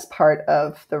as part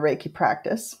of the Reiki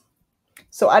practice.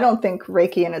 So I don't think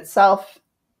Reiki in itself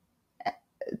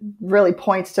really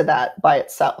points to that by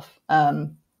itself.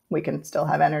 We can still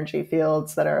have energy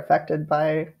fields that are affected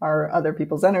by our other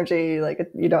people's energy. Like,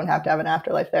 you don't have to have an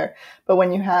afterlife there. But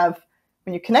when you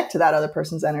connect to that other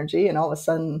person's energy, and all of a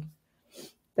sudden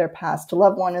their past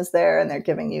loved one is there, and they're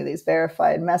giving you these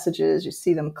verified messages. You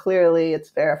see them clearly. It's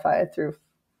verified through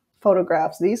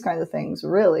photographs. These kinds of things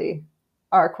really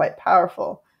are quite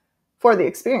powerful for the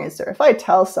experiencer. If I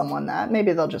tell someone that,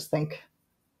 maybe they'll think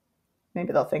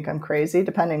I'm crazy,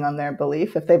 depending on their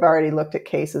belief. If they've already looked at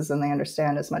cases and they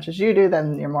understand as much as you do,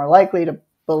 then you're more likely to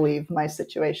believe my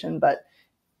situation. But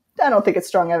I don't think it's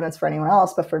strong evidence for anyone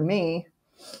else. But for me,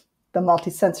 the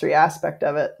multisensory aspect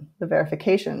of it, the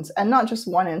verifications, and not just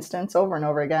one instance over and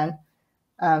over again,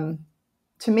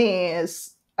 to me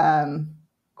is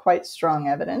quite strong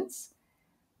evidence.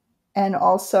 And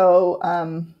also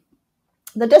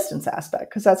the distance aspect,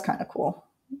 because that's kind of cool.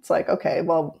 It's like, okay,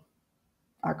 well,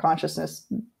 our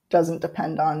consciousness doesn't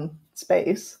depend on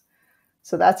space.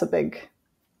 So that's a big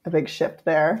shift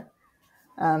there.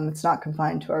 It's not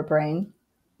confined to our brain.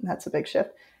 That's a big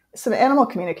shift. Some animal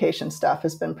communication stuff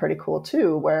has been pretty cool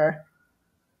too, where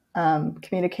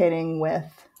communicating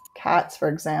with cats, for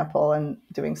example, and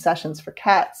doing sessions for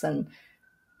cats and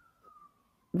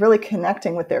really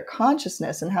connecting with their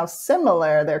consciousness and how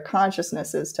similar their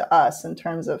consciousness is to us in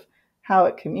terms of how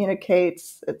it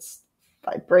communicates, its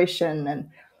vibration, and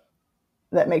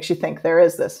that makes you think there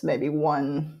is this maybe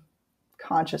one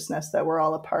consciousness that we're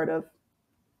all a part of.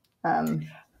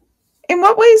 In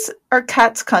what ways are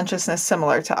cats' consciousness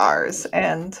similar to ours?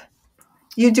 And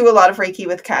you do a lot of Reiki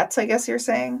with cats, I guess you're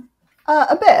saying?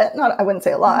 A bit. I wouldn't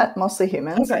say a lot, mostly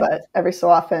humans, okay. But every so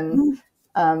often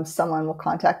someone will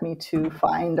contact me to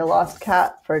find a lost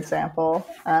cat, for example.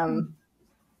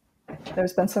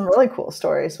 There's been some really cool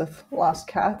stories with lost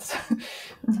cats.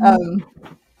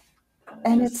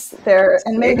 And it's there,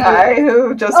 and maybe guy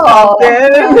who just popped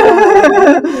in.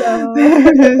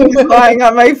 He's lying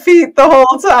on my feet the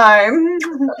whole time.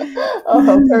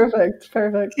 Oh, perfect.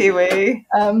 Kiwi.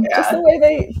 Just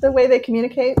the way they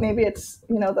communicate. Maybe it's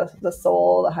the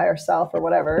soul, the higher self, or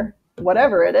whatever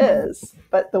it is.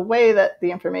 But the way that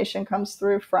the information comes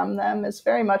through from them is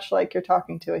very much like you're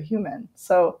talking to a human.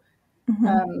 So,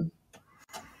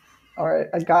 or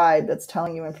a guide that's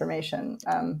telling you information.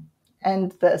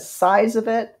 And the size of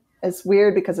it is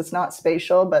weird because it's not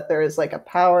spatial, but there is like a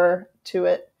power to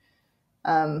it.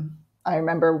 I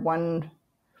remember one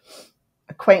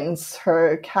acquaintance,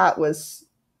 her cat was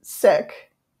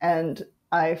sick, and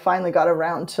I finally got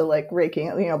around to like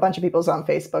Reiki. A bunch of people's on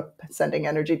Facebook sending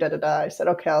energy, I said,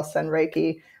 okay, I'll send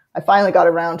Reiki. I finally got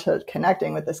around to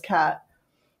connecting with this cat,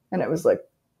 and it was like,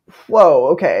 whoa,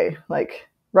 okay, like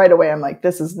right away, I'm like,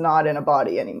 this is not in a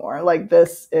body anymore. Like,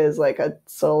 this is like a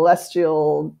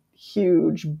celestial,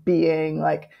 huge being.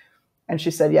 Like, and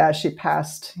she said, yeah, she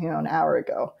passed, an hour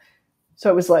ago. So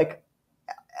it was like,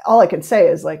 all I can say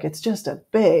is like, it's just a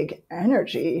big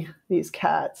energy, these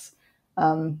cats.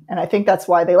 And I think that's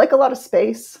why they like a lot of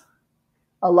space.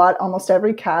 Almost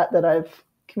every cat that I've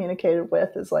communicated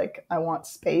with is like, I want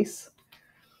space.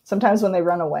 Sometimes when they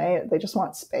run away, they just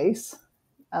want space.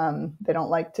 They don't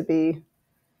like to be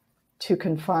too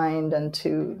confined and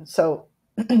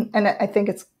and I think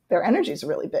their energy is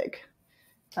really big.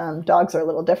 Dogs are a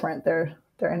little different. Their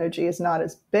energy is not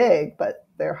as big, but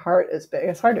their heart is big.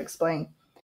 It's hard to explain,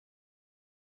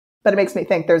 but it makes me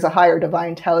think there's a higher divine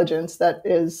intelligence that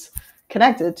is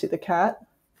connected to the cat,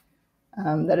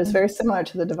 that is very similar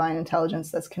to the divine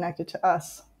intelligence that's connected to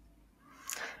us.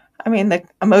 I mean, the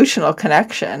emotional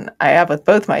connection I have with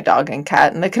both my dog and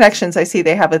cat, and the connections I see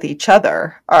they have with each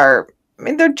other are,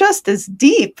 they're just as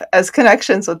deep as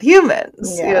connections with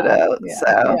humans,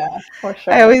 for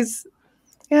sure. I always,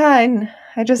 I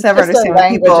just never understand why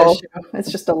people.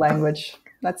 It's just a language.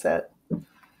 That's it.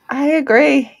 I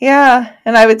agree. Yeah.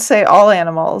 And I would say all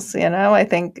animals, I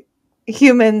think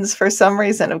humans for some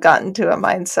reason have gotten to a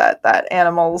mindset that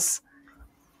animals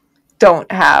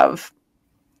don't have,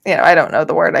 I don't know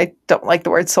the word. I don't like the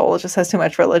word soul. It just has too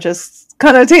much religious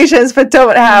connotations, but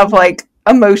don't have like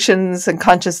emotions and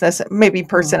consciousness. Maybe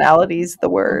personality is the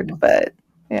word, but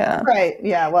yeah. Right.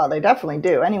 Yeah. Well, they definitely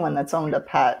do. Anyone that's owned a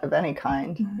pet of any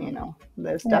kind,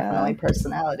 there's definitely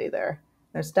personality there.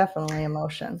 There's definitely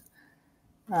emotion.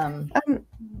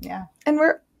 Yeah. And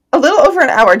we're a little over an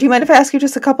hour. Do you mind if I ask you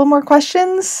just a couple more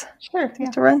questions? Sure.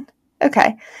 Yeah. To run?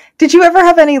 Okay. Did you ever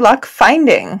have any luck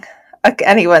finding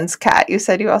anyone's cat? You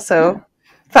said you also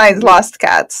find lost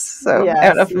cats. So I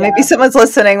don't know if maybe someone's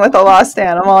listening with a lost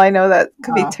animal. I know that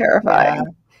could be terrifying.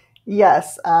 Yeah.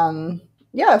 Yes.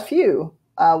 A few.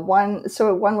 One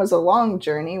was a long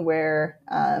journey where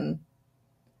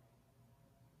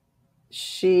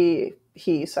he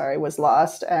was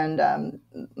lost, and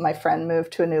my friend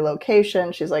moved to a new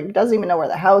location. She's like, doesn't even know where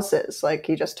the house is. Like,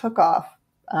 he just took off.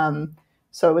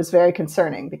 So it was very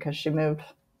concerning because she moved.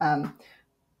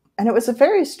 and it was a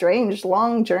very strange,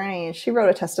 long journey. She wrote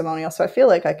a testimonial, so I feel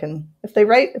like I can, if they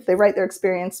write their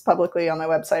experience publicly on my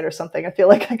website or something, I feel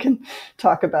like I can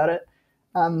talk about it.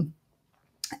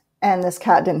 And this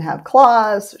cat didn't have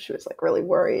claws. So she was like really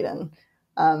worried.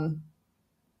 And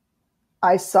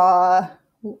I saw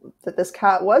that this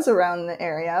cat was around the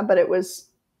area, but it was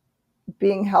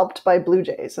being helped by blue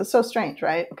jays. It's so strange,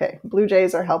 right? Okay, blue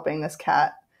jays are helping this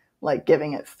cat, like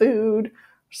giving it food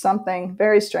or something.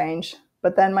 Very strange.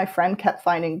 But then my friend kept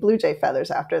finding blue jay feathers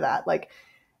after that. Like,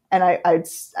 and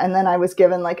and then I was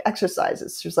given like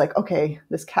exercises. She was like, okay,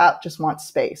 this cat just wants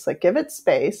space. Like, give it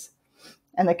space.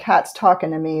 And the cat's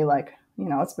talking to me like, you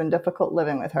know, it's been difficult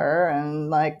living with her, and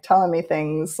like telling me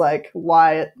things like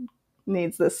why it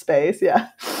needs this space. Yeah.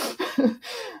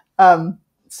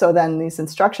 So then these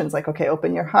instructions, like, okay,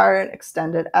 open your heart,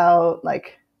 extend it out,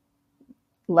 like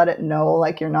let it know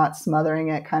like you're not smothering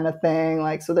it, kind of thing.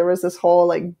 Like, so there was this whole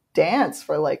like dance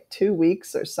for like 2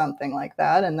 weeks or something like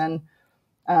that. And then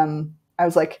I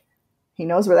was like, he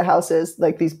knows where the house is.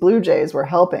 Like, these blue jays were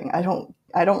helping. I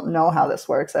don't know how this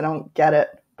works. I don't get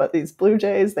it. But these blue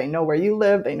jays, they know where you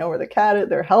live. They know where the cat is.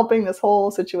 They're helping this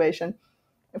whole situation.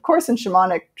 Of course, in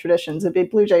shamanic traditions, it'd be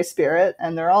blue jay spirit.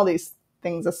 And there are all these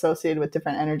things associated with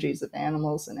different energies of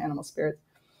animals and animal spirits.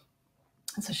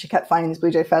 And so she kept finding these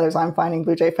blue jay feathers. I'm finding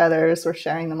blue jay feathers. We're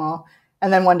sharing them all.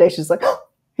 And then one day she's like, oh,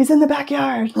 he's in the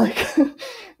backyard. Like,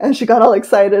 and she got all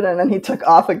excited, and then he took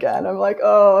off again. I'm like,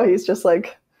 oh, he's just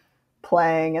like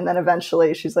playing. And then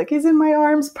eventually she's like, he's in my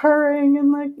arms purring,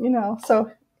 and like, you know.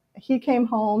 So he came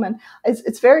home, and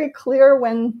it's very clear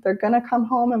when they're going to come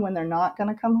home and when they're not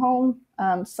going to come home.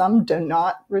 Some do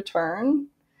not return.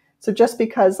 So just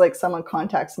because like someone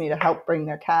contacts me to help bring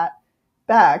their cat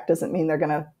back doesn't mean they're going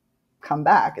to come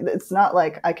back. It's not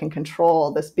like I can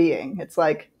control this being. It's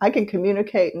like I can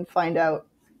communicate and find out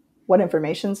what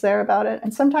information's there about it.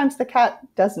 And sometimes the cat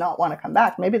does not want to come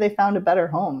back. Maybe they found a better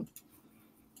home,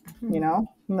 you know,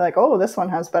 I'm like, oh, this one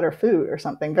has better food or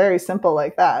something very simple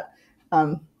like that.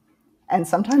 And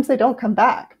sometimes they don't come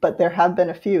back, but there have been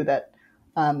a few that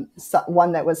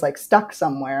one that was like stuck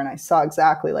somewhere, and I saw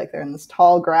exactly like they're in this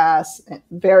tall grass,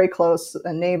 very close,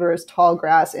 a neighbor's tall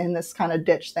grass in this kind of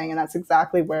ditch thing, and that's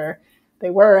exactly where they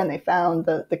were, and they found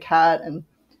the cat. And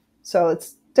so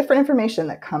it's different information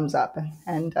that comes up,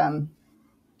 and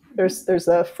there's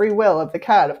a free will of the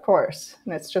cat, of course,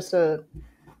 and it's just a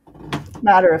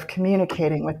matter of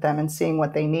communicating with them and seeing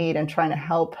what they need and trying to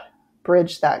help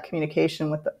bridge that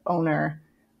communication with the owner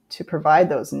to provide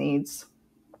those needs.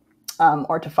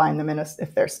 Or to find them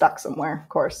if they're stuck somewhere, of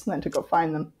course, and then to go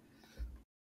find them.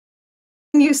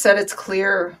 You said it's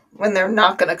clear when they're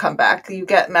not going to come back. You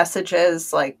get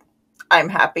messages like, I'm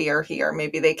happier here.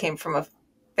 Maybe they came from a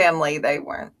family they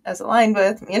weren't as aligned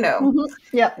with, you know.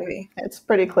 Mm-hmm. Yeah, maybe. It's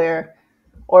pretty clear.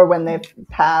 Or when they've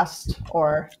passed,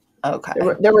 or okay.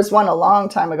 There was one a long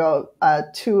time ago.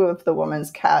 2 of the woman's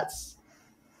cats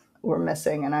were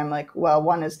missing, and I'm like, well,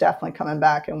 one is definitely coming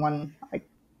back, and one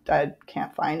I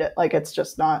can't find it. Like, it's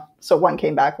just not. So one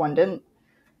came back, one didn't.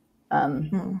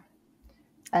 And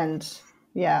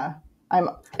yeah,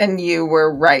 and you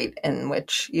were right in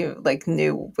which you like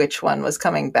knew which one was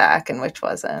coming back and which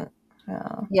wasn't.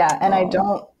 Yeah. And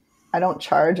I don't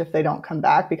charge if they don't come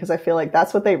back, because I feel like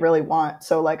that's what they really want.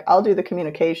 So like, I'll do the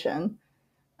communication.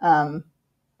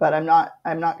 But I'm not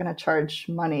going to charge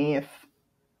money if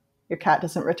your cat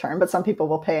doesn't return, but some people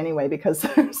will pay anyway, because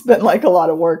there's been like a lot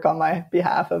of work on my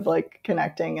behalf of like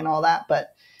connecting and all that.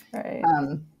 But right.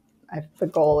 The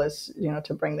goal is, you know,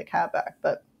 to bring the cat back.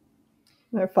 But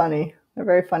they're funny. They're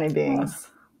very funny beings.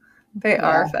 They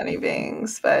are funny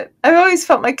beings. But I've always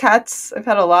felt my cats, I've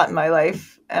had a lot in my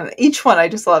life, and each one I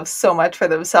just love so much for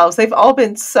themselves. They've all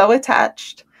been so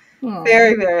attached.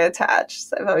 Very, very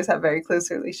attached. I've always had very close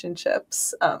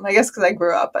relationships. I guess because I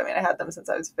grew up. I mean, I had them since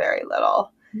I was very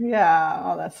little. Yeah.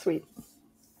 Oh, that's sweet.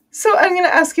 So I'm going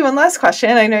to ask you one last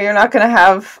question. I know you're not going to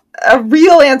have a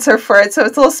real answer for it, so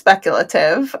it's a little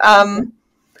speculative.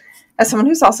 As someone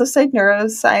who's also studied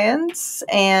neuroscience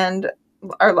and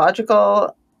are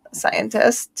logical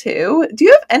scientist too, do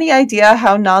you have any idea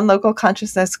how non-local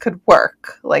consciousness could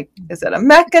work? Like, is it a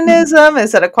mechanism?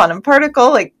 Is it a quantum particle?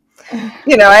 Like,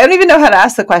 you know, I don't even know how to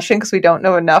ask the question because we don't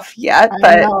know enough yet.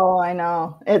 But I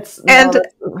know. It's and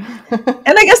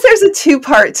I guess there's a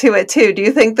 2-part to it too. Do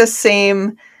you think the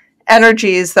same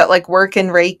energies that like work in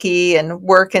Reiki and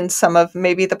work in some of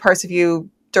maybe the parts of you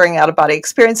during out-of-body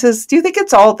experiences, do you think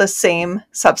it's all the same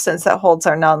substance that holds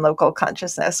our non-local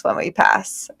consciousness when we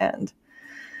pass? And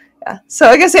yeah, so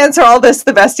I guess answer all this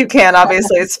the best you can.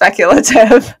 Obviously, it's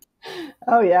speculative.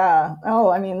 Oh yeah. Oh,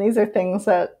 I mean, these are things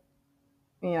that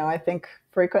I think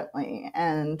frequently.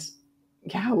 And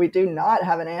yeah, we do not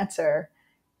have an answer.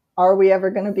 Are we ever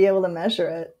going to be able to measure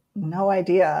it? No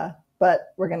idea,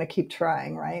 but we're going to keep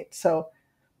trying, right? So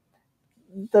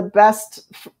the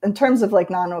best, in terms of like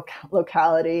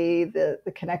non-locality, the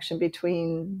connection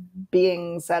between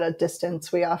beings at a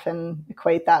distance, we often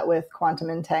equate that with quantum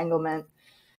entanglement.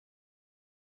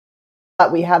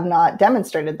 But we have not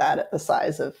demonstrated that at the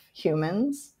size of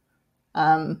humans.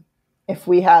 If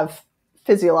we have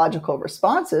physiological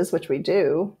responses, which we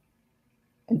do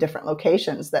in different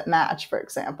locations that match, for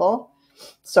example.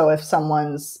 So if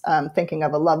someone's thinking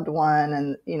of a loved one,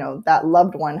 and that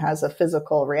loved one has a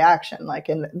physical reaction, like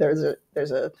there's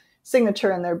a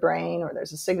signature in their brain, or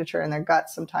there's a signature in their gut.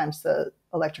 Sometimes the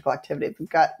electrical activity of the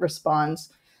gut responds.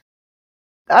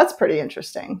 That's pretty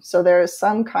interesting. So there is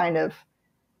some kind of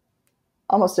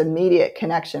almost immediate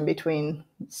connection between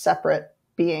separate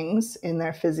beings in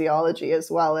their physiology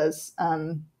as well as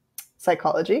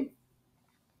psychology.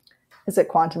 Is it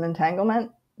quantum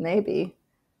entanglement? Maybe.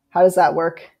 How does that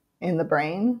work in the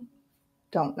brain?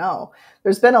 Don't know.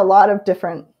 There's been a lot of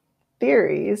different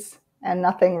theories, and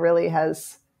nothing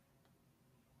has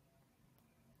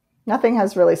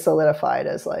really solidified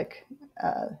as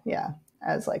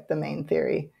as like the main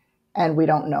theory. And we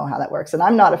don't know how that works. And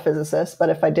I'm not a physicist, but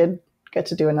if I did get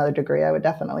to do another degree, I would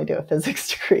definitely do a physics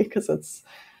degree, because it's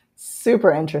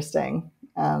super interesting.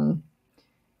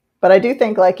 But I do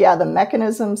think the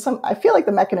mechanism, I feel like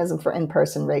the mechanism for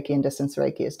in-person Reiki and distance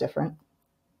Reiki is different.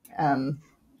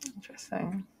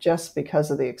 Interesting. Just because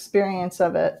of the experience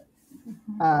of it.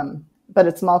 But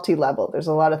it's multi-level. There's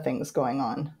a lot of things going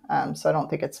on. So I don't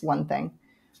think it's one thing.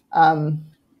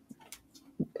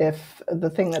 If the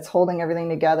thing that's holding everything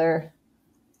together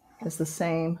is the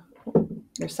same.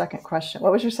 Your second question.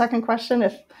 What was your second question?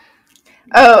 It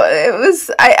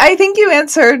was, I think you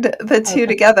answered the two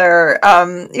together.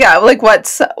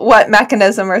 What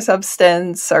mechanism or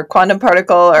substance or quantum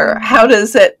particle, or how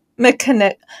does it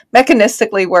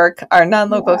mechanistically work our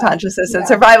non-local consciousness and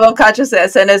survival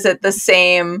consciousness? And is it the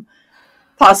same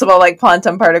possible like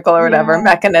quantum particle or whatever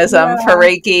mechanism for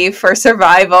Reiki, for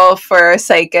survival, for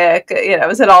psychic?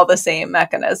 Is it all the same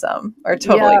mechanism or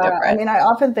totally different? I mean, I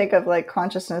often think of like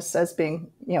consciousness as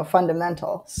being,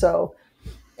 fundamental. So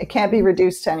it can't be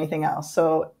reduced to anything else.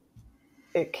 So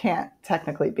it can't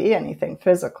technically be anything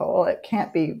physical. It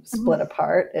can't be split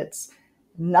apart. It's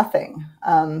nothing,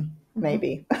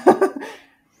 maybe.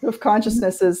 If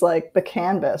consciousness is like the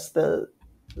canvas, the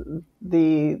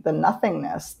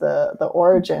nothingness, the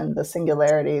origin, the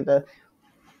singularity,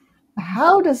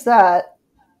 how does that,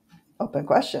 open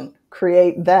question,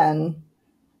 create then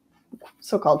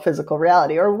so-called physical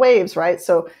reality or waves, right?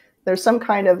 So there's some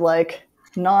kind of like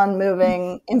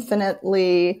non-moving,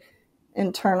 infinitely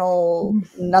internal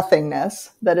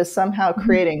nothingness that is somehow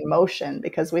creating motion,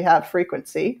 because we have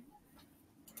frequency.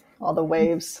 All the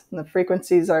waves and the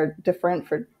frequencies are different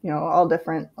for, all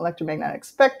different electromagnetic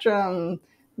spectrum,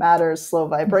 matter, slow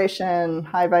vibration,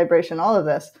 high vibration, all of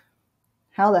this.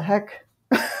 How the heck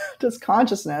does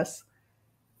consciousness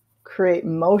create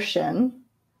motion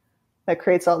that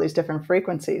creates all these different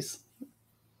frequencies?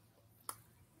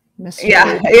 Mystery.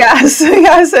 Yes.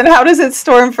 And how does it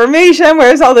store information?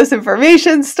 Where's all this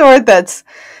information stored that's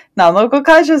non-local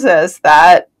consciousness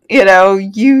that,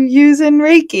 you use in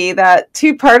Reiki, that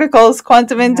two particles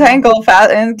quantum entangle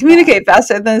and communicate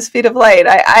faster than the speed of light?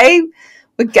 I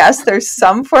would guess there's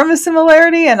some form of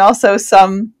similarity and also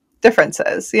some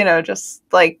differences, just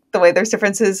like the way there's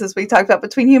differences, as we talked about,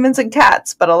 between humans and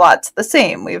cats, but a lot's the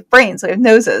same. We have brains, we have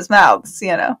noses, mouths,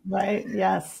 Right.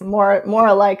 Yes. More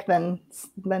alike than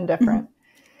different.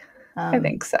 I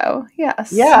think so.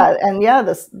 Yes. Yeah. And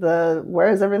the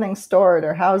where is everything stored,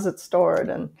 or how is it stored?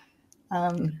 And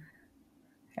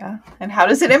and how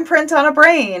does it imprint on a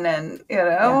brain? And,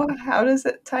 how does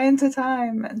it tie into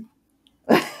time?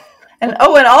 And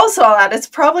also that it's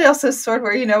probably also stored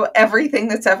where, everything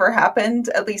that's ever happened,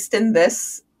 at least in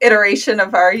this iteration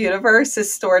of our universe,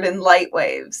 is stored in light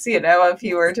waves. If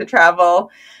you were to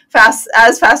travel fast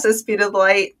as speed of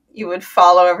light, you would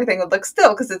follow, everything would look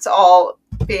still because it's all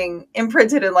being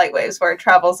imprinted in light waves where it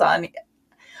travels on.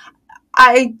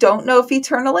 I don't know if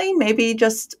eternally, maybe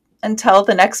just until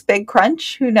the next big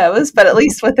crunch, who knows, but at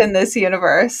least within this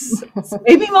universe,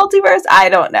 maybe multiverse, I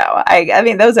don't know. I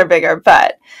mean, those are bigger,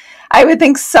 but I would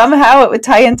think somehow it would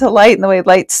tie into light and the way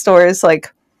light stores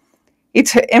like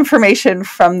it's information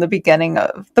from the beginning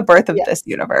of the birth of this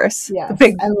universe. Yes. The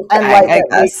big and bang, light I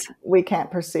that guess. we can't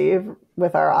perceive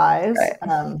with our eyes,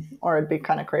 Right. Or it'd be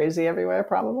kind of crazy everywhere,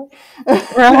 probably.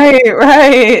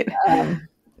 Right.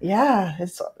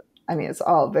 It's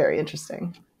all very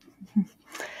interesting.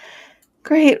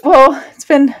 Great. Well, it's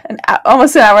been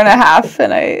almost an hour and a half,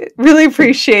 and I really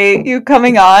appreciate you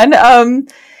coming on.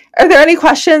 Are there any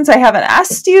questions I haven't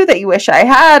asked you that you wish I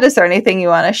had? Is there anything you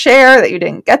want to share that you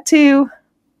didn't get to?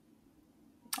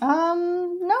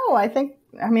 No, I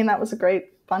mean, that was a great,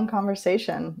 fun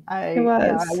conversation. It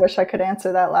was. I wish I could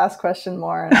answer that last question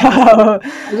more. And I'll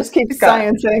just keep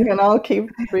sciencing, and I'll keep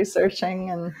researching,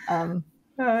 and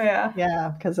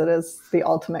yeah, because it is the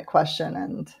ultimate question,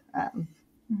 and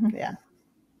yeah.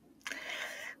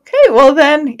 Okay, well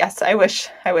then, yes, I wish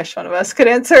one of us could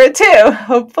answer it too.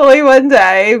 Hopefully one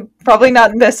day, probably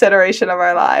not in this iteration of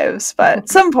our lives, but at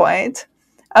some point.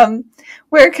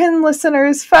 Where can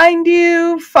listeners find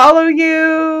you, follow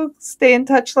you, stay in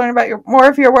touch, learn about more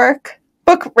of your work,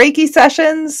 book Reiki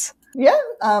sessions? Yeah,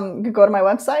 you can go to my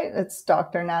website. It's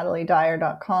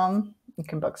drnataliedyer.com. You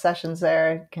can book sessions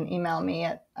there. You can email me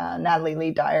at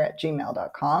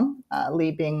natalieleedyer@gmail.com,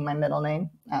 Lee being my middle name.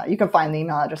 You can find the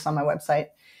email address on my website.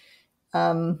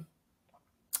 I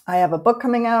have a book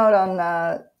coming out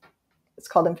on, it's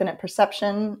called Infinite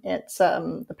Perception. It's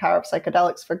the Power of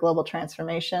Psychedelics for Global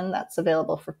Transformation. That's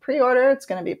available for pre-order. It's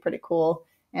going to be a pretty cool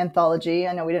anthology.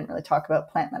 I know we didn't really talk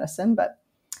about plant medicine, but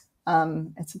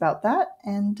it's about that.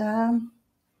 And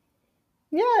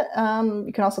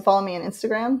you can also follow me on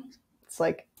Instagram. It's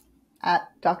like at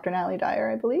Dr. Natalie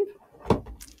Dyer, I believe.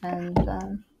 And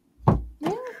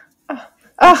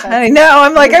I know.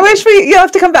 I'm like, I wish you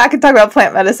have to come back and talk about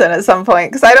plant medicine at some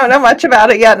point, because I don't know much about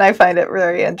it yet, and I find it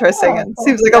very interesting. And it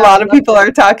seems like a lot of people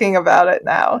are talking about it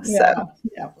now. So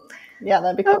yeah,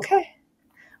 that'd be cool. Okay.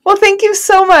 Well, thank you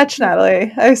so much,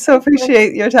 Natalie. I so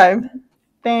appreciate your time.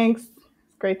 Thanks.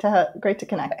 Great to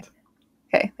connect.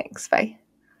 Okay. Thanks. Bye.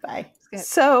 Bye.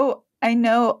 So I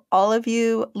know all of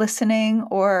you listening,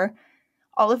 or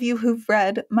all of you who've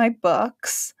read my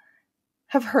books,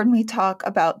 have heard me talk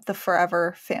about the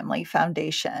Forever Family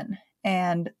Foundation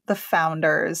and the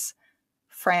founders,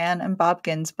 Fran and Bob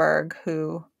Ginsberg,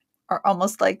 who are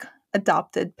almost like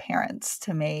adopted parents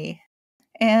to me.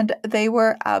 And they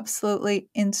were absolutely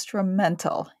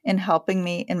instrumental in helping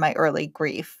me in my early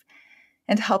grief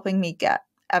and helping me get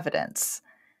evidence.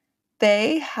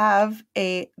 They have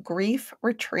a grief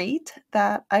retreat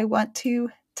that I want to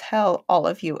tell all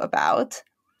of you about.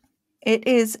 It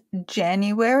is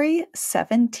January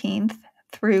 17th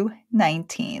through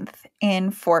 19th in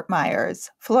Fort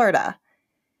Myers, Florida.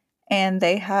 And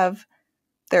they have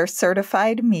their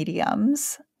certified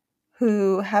mediums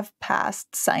who have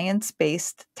passed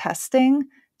science-based testing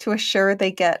to assure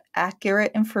they get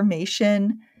accurate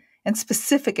information and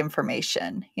specific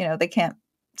information. You know, they can't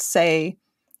say,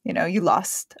 you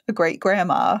lost a great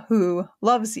grandma who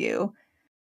loves you.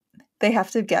 They have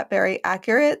to get very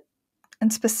accurate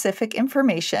and specific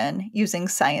information using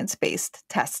science-based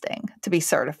testing to be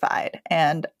certified.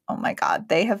 And oh my God,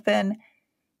 they have been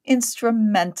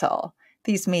instrumental,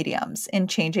 these mediums, in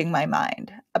changing my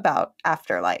mind about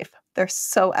afterlife. They're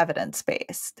so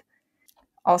evidence-based.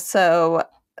 Also,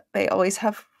 they always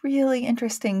have really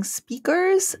interesting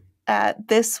speakers. At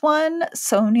this one,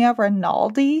 Sonia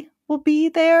Rinaldi will be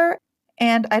there.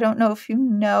 And I don't know if you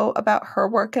know about her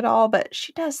work at all, but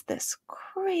she does this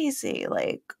crazy,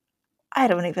 I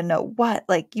don't even know what,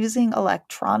 using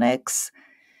electronics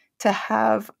to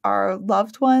have our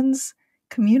loved ones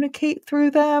communicate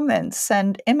through them and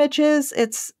send images.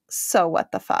 It's so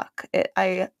what the fuck.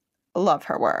 I love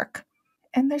her work.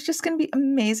 And there's just going to be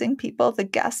amazing people. The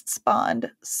guests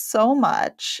bond so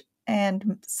much,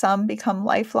 and some become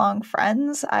lifelong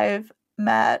friends. I've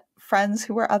met friends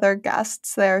who were other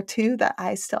guests there too that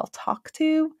I still talk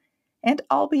to. And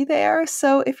I'll be there.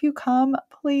 So if you come,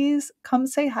 please come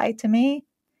say hi to me.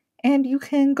 And you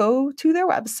can go to their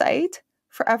website,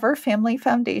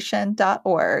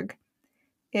 foreverfamilyfoundation.org,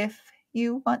 if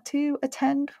you want to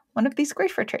attend one of these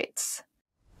grief retreats.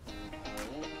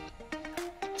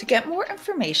 To get more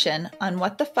information on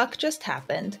what the fuck just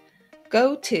happened,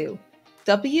 go to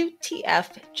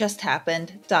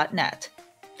wtfjusthappened.net.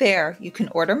 There you can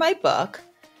order my book,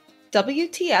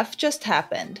 WTF Just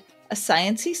Happened, A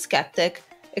Sciencey Skeptic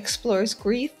Explores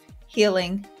Grief,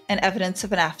 Healing, and Evidence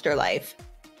of an Afterlife.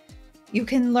 You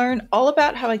can learn all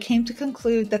about how I came to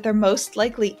conclude that there most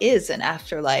likely is an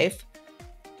afterlife,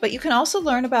 but you can also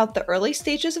learn about the early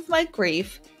stages of my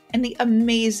grief and the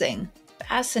amazing,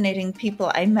 fascinating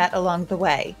people I met along the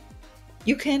way.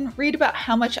 You can read about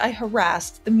how much I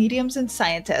harassed the mediums and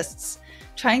scientists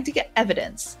trying to get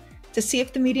evidence to see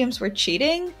if the mediums were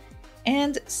cheating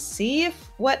and see if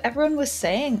what everyone was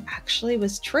saying actually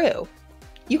was true.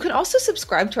 You can also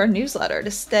subscribe to our newsletter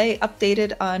to stay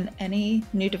updated on any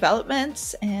new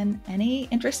developments and any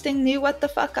interesting new what the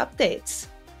fuck updates.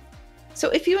 So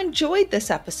if you enjoyed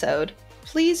this episode,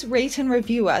 please rate and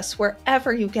review us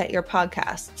wherever you get your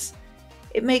podcasts.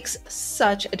 It makes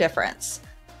such a difference,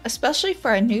 especially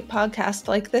for a new podcast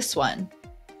like this one.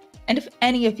 And if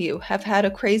any of you have had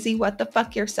a crazy what the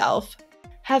fuck yourself,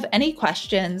 have any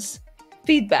questions,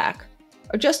 feedback,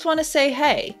 or just want to say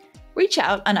hey, reach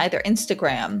out on either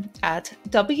Instagram at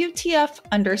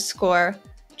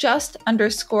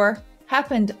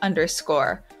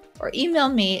WTF_just_happened_, or email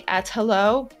me at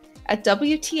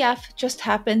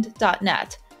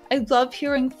hello@WTFjusthappened.net. I love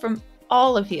hearing from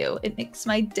all of you. It makes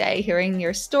my day hearing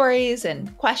your stories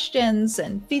and questions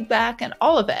and feedback and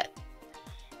all of it.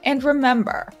 And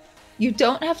remember, you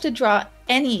don't have to draw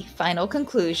any final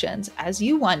conclusions as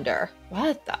you wonder,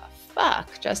 what the fuck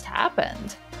just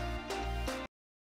happened?